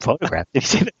 Photograph.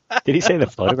 Did he say the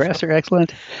photographs are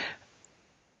excellent?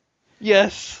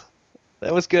 Yes,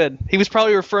 that was good. He was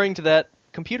probably referring to that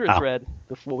computer thread.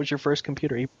 What was your first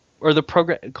computer? Or the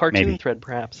cartoon thread,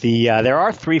 perhaps. There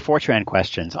are 3 Fortran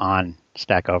questions on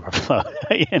Stack Overflow,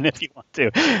 and if you want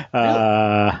to.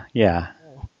 Yeah.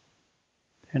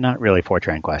 They're not really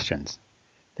Fortran questions.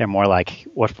 They're more like,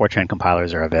 what Fortran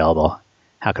compilers are available?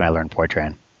 How can I learn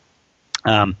Fortran?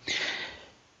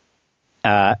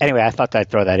 Anyway, I thought I'd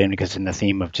throw that in because in the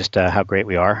theme of just how great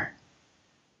we are.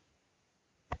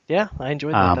 Yeah, I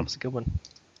enjoyed that. That was a good one.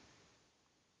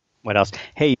 What else?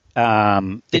 Hey,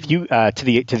 if you to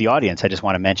the audience, I just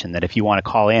want to mention that if you want to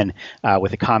call in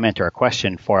with a comment or a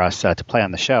question for us to play on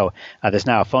the show, there's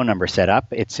now a phone number set up.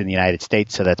 It's in the United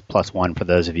States, so that's +1 for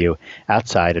those of you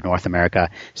outside of North America.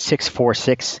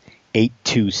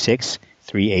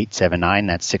 646-826-3879.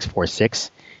 That's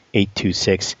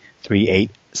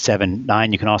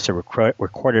 646-826-3879. You can also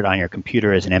record it on your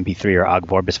computer as an MP3 or OGG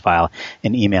Vorbis file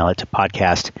and email it to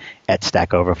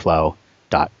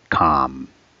podcast@stackoverflow.com.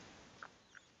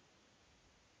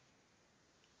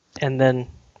 And then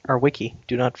our wiki.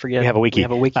 Do not forget. We have a wiki. We have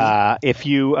a wiki. If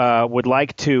you would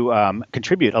like to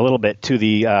contribute a little bit to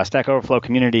the Stack Overflow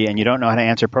community and you don't know how to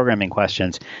answer programming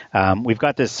questions, we've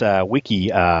got this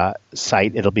wiki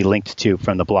site. It'll be linked to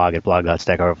from the blog at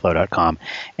blog.stackoverflow.com.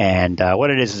 And what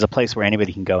it is a place where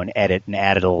anybody can go and edit and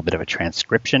add a little bit of a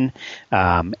transcription.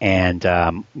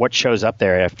 And what shows up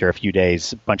there after a few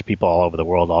days, a bunch of people all over the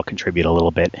world all contribute a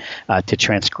little bit to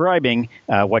transcribing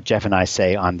what Jeff and I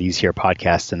say on these here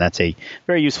podcasts. And that's a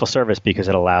very useful service because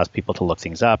it allows people to look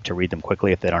things up, to read them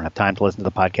quickly if they don't have time to listen to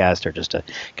the podcast, or just to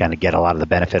kind of get a lot of the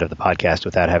benefit of the podcast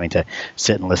without having to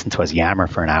sit and listen to us yammer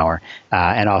for an hour.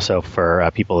 And also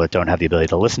for people that don't have the ability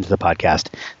to listen to the podcast,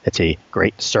 that's a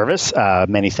great service.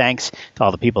 Many thanks to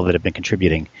all the people that have been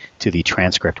contributing to the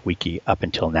transcript wiki up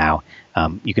until now.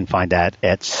 You can find that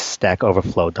at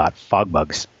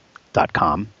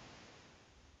stackoverflow.fogbugs.com.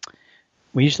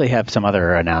 We usually have some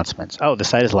other announcements. Oh, the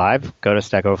site is live. Go to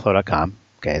stackoverflow.com.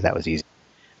 Okay, that was easy.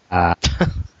 No,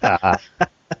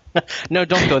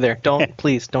 don't go there.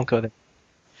 Please, don't go there.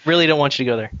 Really don't want you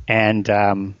to go there. And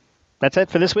that's it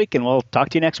for this week, and we'll talk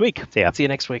to you next week. See ya. See you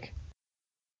next week.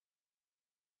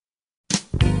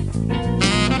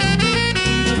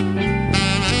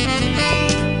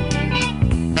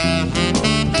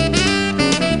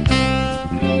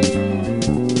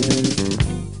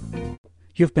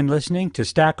 You've been listening to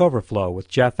Stack Overflow with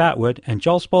Jeff Atwood and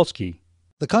Joel Spolsky.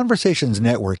 The Conversations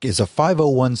Network is a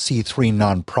 501c3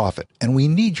 nonprofit, and we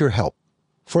need your help.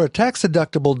 For a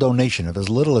tax-deductible donation of as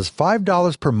little as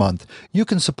 $5 per month, you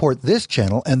can support this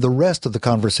channel and the rest of the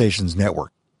Conversations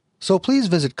Network. So please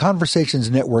visit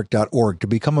conversationsnetwork.org to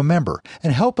become a member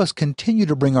and help us continue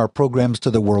to bring our programs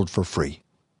to the world for free.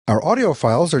 Our audio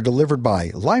files are delivered by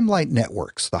Limelight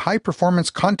Networks, the high-performance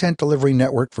content delivery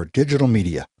network for digital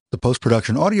media. The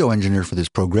post-production audio engineer for this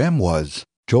program was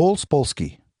Joel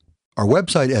Spolsky. Our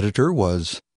website editor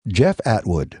was Jeff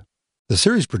Atwood. The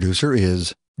series producer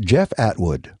is Jeff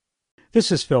Atwood. This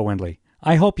is Phil Windley.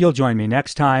 I hope you'll join me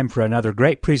next time for another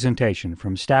great presentation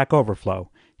from Stack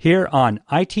Overflow here on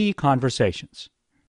IT Conversations.